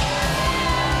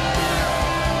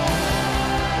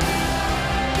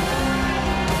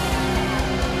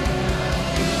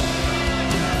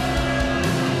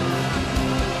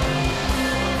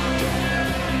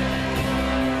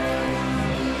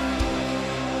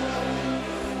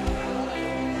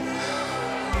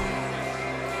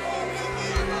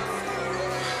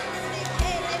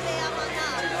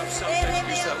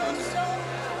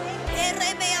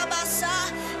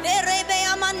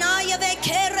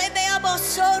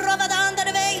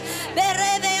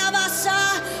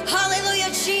 Hallelujah,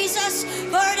 Jesus.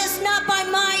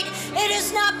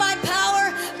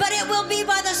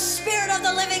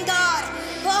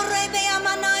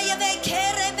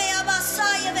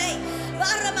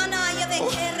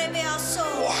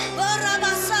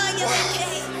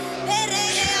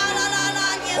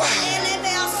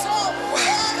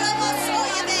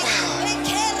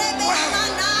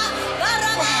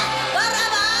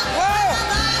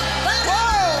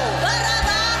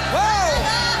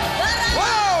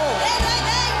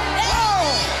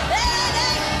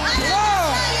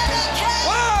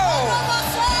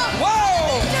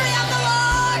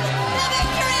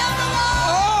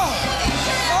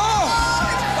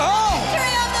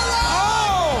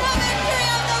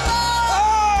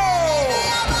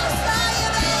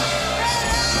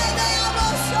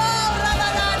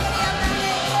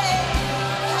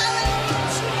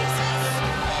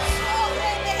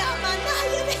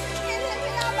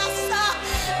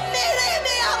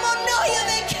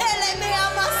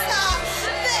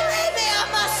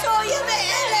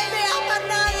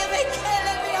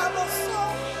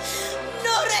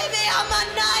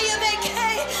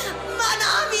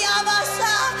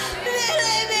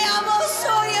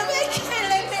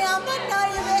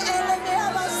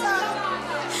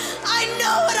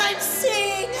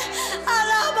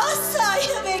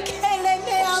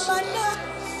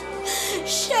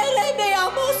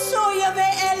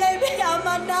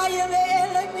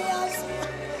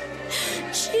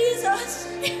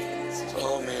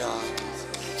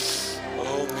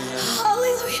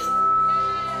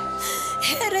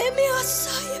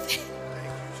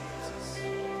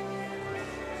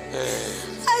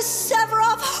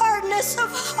 hardness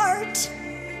of heart.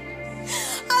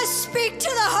 I speak to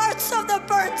the hearts of the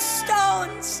burnt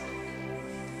stones.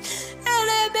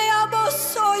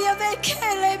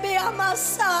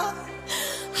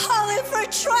 Holly, for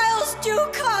trials do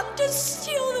come to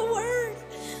steal the word.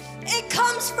 It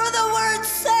comes for the word's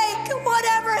sake.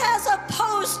 Whatever has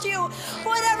opposed you,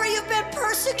 whatever you've been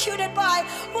persecuted by,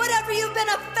 whatever you've been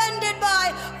offended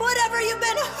by, whatever you've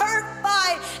been hurt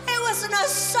by, it was an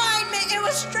assignment. It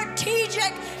was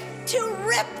strategic to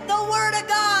rip the word of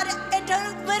God and to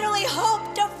literally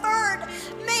hope deferred,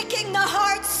 making the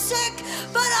heart sick.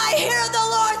 But I hear the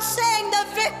Lord saying the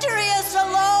victory is the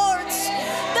Lord's.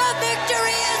 The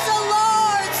victory is the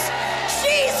Lord's.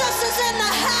 Jesus is in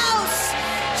the house.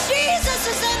 Jesus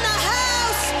is in the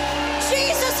house.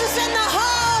 Jesus is in the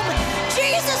home.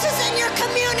 Jesus is in your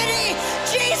community.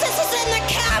 Jesus is in the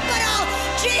capital.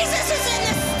 Jesus is in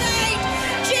the state.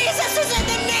 Jesus is in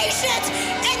the nations.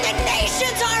 And the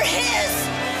nations are his.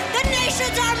 The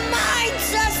nations are mine,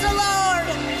 says the Lord.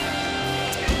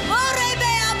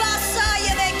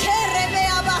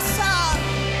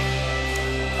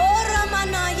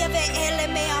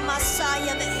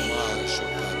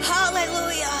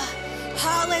 Hallelujah.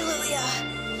 Hallelujah.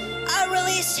 I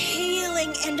release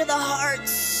healing into the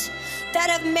hearts that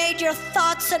have made your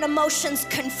thoughts and emotions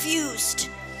confused.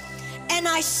 And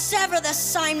I sever the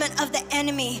assignment of the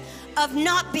enemy of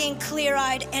not being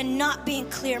clear-eyed and not being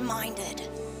clear-minded.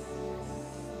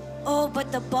 Oh,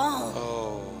 but the balm,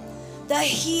 the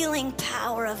healing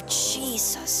power of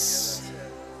Jesus,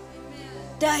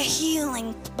 the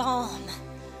healing balm.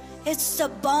 It's the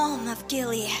balm of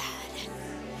Gilead.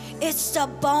 It's the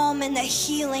balm and the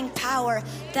healing power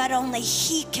that only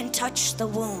he can touch the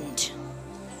wound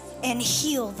and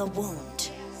heal the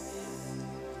wound.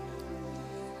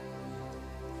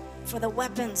 For the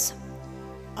weapons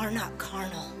are not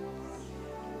carnal.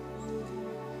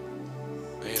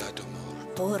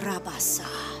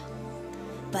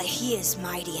 But he is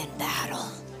mighty in battle.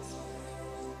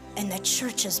 And the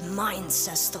church is mine,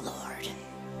 says the Lord.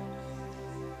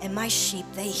 And my sheep,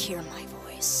 they hear my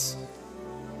voice.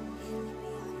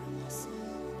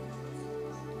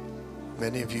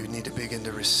 Many of you need to begin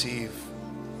to receive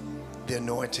the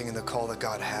anointing and the call that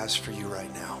God has for you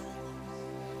right now.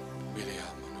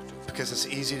 Because it's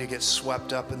easy to get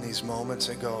swept up in these moments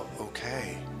and go,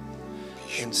 okay,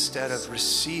 instead of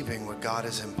receiving what God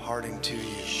is imparting to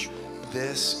you.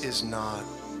 This is not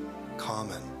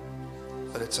common,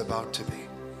 but it's about to be.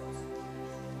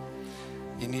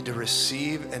 You need to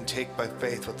receive and take by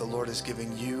faith what the Lord is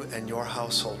giving you and your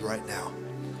household right now.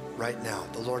 Right now.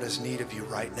 The Lord has need of you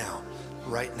right now.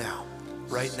 Right now.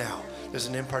 Right now. There's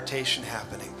an impartation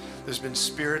happening. There's been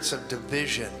spirits of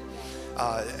division.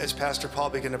 As Pastor Paul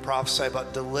began to prophesy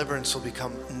about deliverance will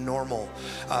become normal.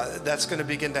 That's going to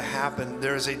begin to happen.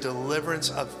 There is a deliverance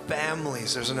of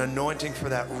families. There's an anointing for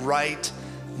that right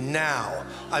now.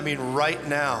 I mean, right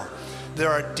now. There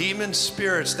are demon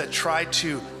spirits that try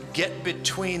to get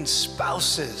between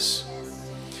spouses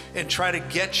and try to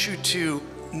get you to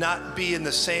not be in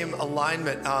the same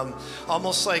alignment.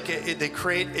 Almost like they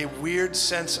create a weird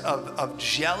sense of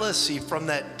jealousy from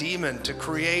that demon to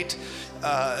create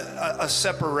a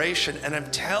separation. And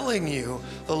I'm telling you,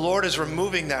 the Lord is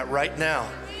removing that right now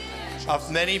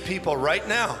of many people right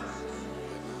now.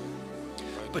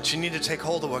 But you need to take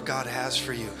hold of what God has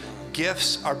for you.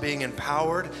 Gifts are being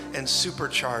empowered and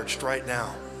supercharged right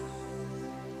now.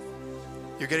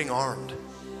 You're getting armed.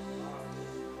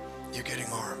 You're getting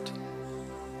armed.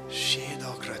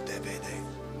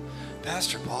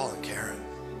 Pastor Paul and Karen,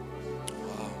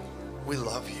 wow, we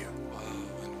love you. Wow.